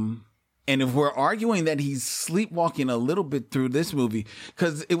 And if we're arguing that he's sleepwalking a little bit through this movie,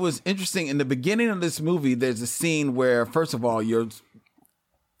 because it was interesting in the beginning of this movie, there's a scene where, first of all, you're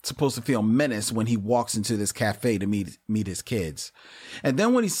supposed to feel menace when he walks into this cafe to meet his kids. And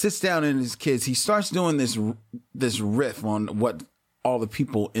then when he sits down in his kids, he starts doing this riff on what all the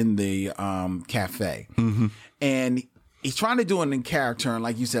people in the cafe. Mm-hmm. And he's trying to do it in character. And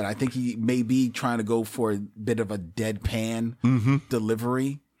like you said, I think he may be trying to go for a bit of a deadpan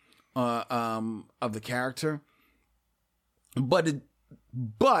delivery of the character. But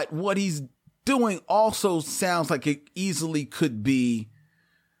what he's doing also sounds like it easily could be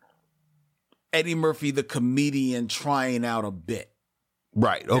Eddie Murphy, the comedian, trying out a bit.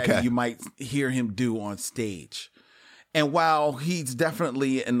 Right. Okay. That you might hear him do on stage. And while he's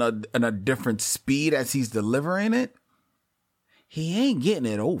definitely in a different speed as he's delivering it, he ain't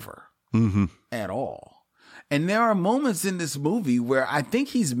getting it over at all. And there are moments in this movie where I think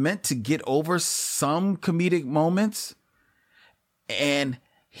he's meant to get over some comedic moments, and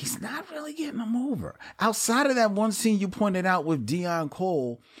he's not really getting them over. Outside of that one scene you pointed out with Dion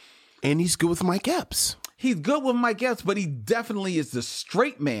Cole. And he's good with Mike Epps. He's good with Mike Epps, but he definitely is the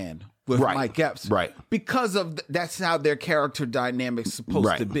straight man with Mike Epps. Right. Because of that's how their character dynamic's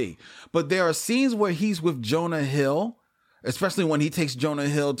supposed to be. But there are scenes where he's with Jonah Hill, especially when he takes Jonah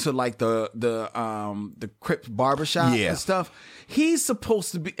Hill to like the Crips barbershop and stuff. He's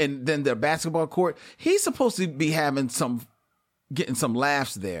supposed to be, and then the basketball court, he's supposed to be getting some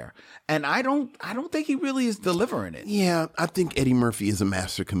laughs there. And I don't think he really is delivering it. Yeah, I think Eddie Murphy is a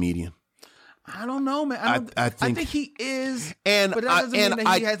master comedian. I don't know, man. I think he is, but that doesn't mean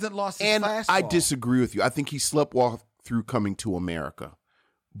that he hasn't lost his fastball. I disagree with you. I think he sleptwalked through Coming to America,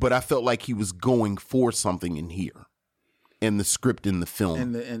 but I felt like he was going for something in here, in the script, in the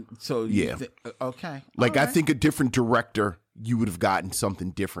film. Okay. Like, I think a different director, you would have gotten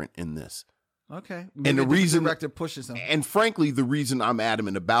something different in this. Okay. And the reason director pushes him. And frankly, the reason I'm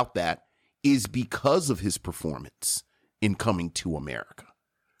adamant about that is because of his performance in Coming to America.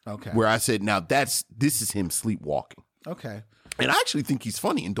 Okay. Where I said, now this is him sleepwalking. Okay. And I actually think he's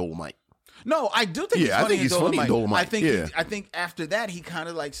funny in Dolomite. No, I do think he's funny in Dolomite. I think after that he kind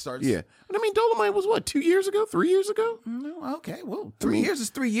of like starts. Yeah. But I mean, Dolomite was what, 2 years ago, 3 years ago? No, okay. Well, 3 years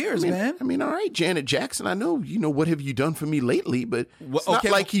is 3 years, man. I mean, all right, Janet Jackson, I know, what have you done for me lately? But it's not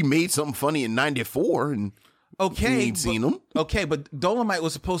like he made something funny in 94 and you ain't seen him. Okay, but Dolomite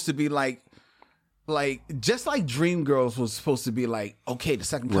was supposed to be like just like Dreamgirls was supposed to be like, okay, the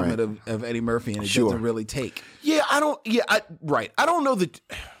second coming of Eddie Murphy, and it doesn't really take. Yeah, I don't know that.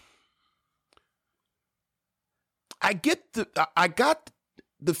 I got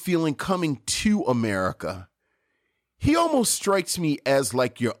the feeling Coming to America, he almost strikes me as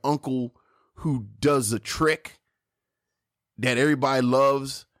like your uncle who does a trick that everybody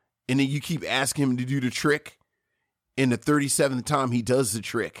loves, and then you keep asking him to do the trick, and the 37th time he does the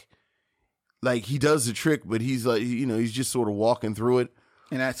trick. Like, he does the trick, but he's like, he's just sort of walking through it.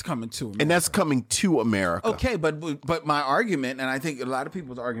 And that's Coming to America. And that's Coming to America. Okay, but my argument, and I think a lot of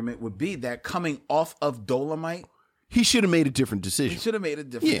people's argument would be that coming off of Dolomite, he should have made a different decision. He should have made a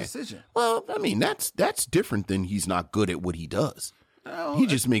different decision. Well, I mean, that's different than he's not good at what he does. He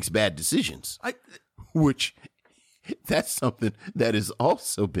just makes bad decisions. Which, that's something that has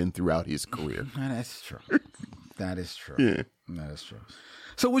also been throughout his career. That's true. That is true. Yeah. That is true.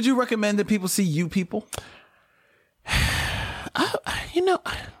 So would you recommend that people see You People?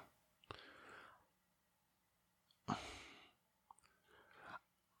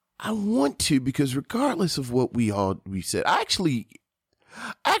 I want to, because regardless of what we said, I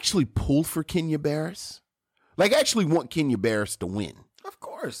actually pulled for Kenya Barris. Like, I actually want Kenya Barris to win. Of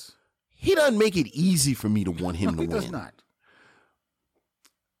course. He doesn't make it easy for me to want him to win. He does not.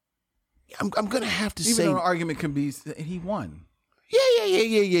 I'm going to have to say... Even though an argument can be he won.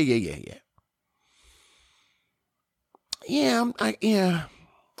 Yeah. I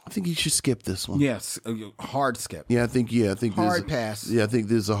think you should skip this one. Yes, hard skip. Yeah, I think hard pass. Yeah, I think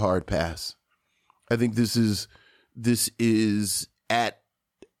this is a hard pass. I think this is at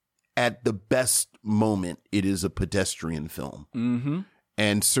the best moment, it is a pedestrian film. Mm-hmm.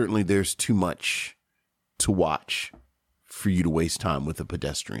 And certainly there's too much to watch for you to waste time with a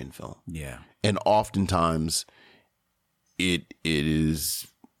pedestrian film. Yeah. And oftentimes it is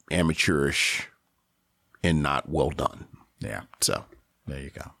amateurish and not well done. Yeah. So there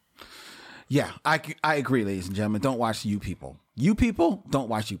you go. Yeah, I agree, ladies and gentlemen. Don't watch You People. You People, don't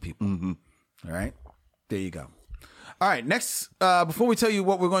watch You People. Mm-hmm. All right. There you go. All right. Next, before we tell you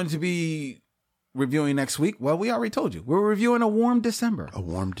what we're going to be reviewing next week, well, we already told you. We're reviewing A Warm December. A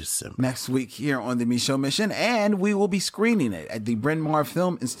Warm December. Next week here on the Micheaux Mission, and we will be screening it at the Bryn Mawr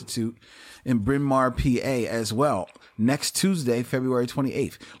Film Institute in Bryn Mawr, PA as well. Next Tuesday, February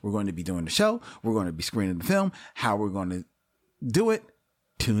 28th. We're going to be doing the show. We're going to be screening the film. How we're going to do it,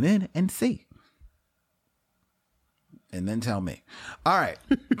 tune in and see. And then tell me. All right.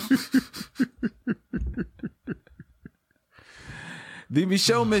 The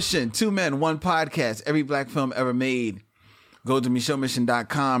Micheaux Mission, 2 men, 1 podcast, every black film ever made. Go to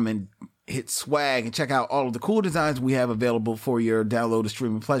MicheauxMission.com and hit swag and check out all of the cool designs we have available for your download or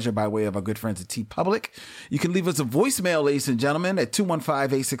streaming pleasure by way of our good friends at TeePublic. You can leave us a voicemail, ladies and gentlemen, at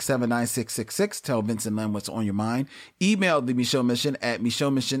 215-867-9666. Tell Vincent Lim what's on your mind. Email the Micheaux Mission at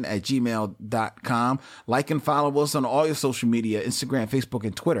micheauxmission@gmail.com. Like and follow us on all your social media, Instagram, Facebook,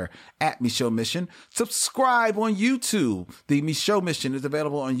 and Twitter at Micheaux Mission. Subscribe on YouTube. The Micheaux Mission is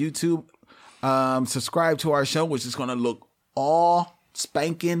available on YouTube. Subscribe to our show, which is going to look all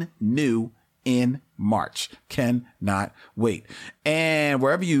spanking new in March. Cannot wait. And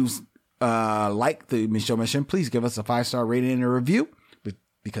wherever you like the Micheaux Mission, please give us a 5-star rating and a review,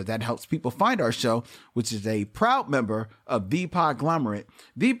 because that helps people find our show, which is a proud member of The Podglomerate.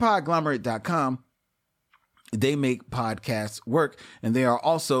 ThePodglomerate.com. They make podcasts work, and they are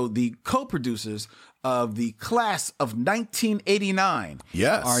also the co-producers of the Class of 1989.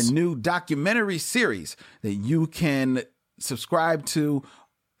 Yes. Our new documentary series that you can subscribe to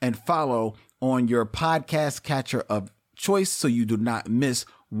and follow on your podcast catcher of choice, so you do not miss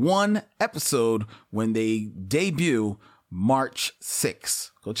one episode when they debut March 6th.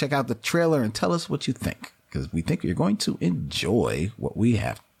 Go check out the trailer and tell us what you think, because we think you're going to enjoy what we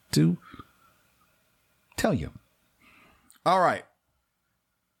have to tell you. All right.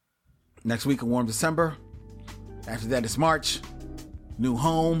 Next week, A Warm December. After that, it's March. New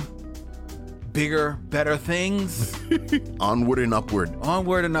home. Bigger, better things. Onward and upward.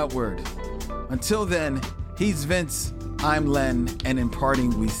 Onward and upward. Until then, he's Vince, I'm Len, and in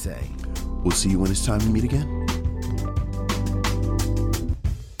parting we say, we'll see you when it's time to meet again.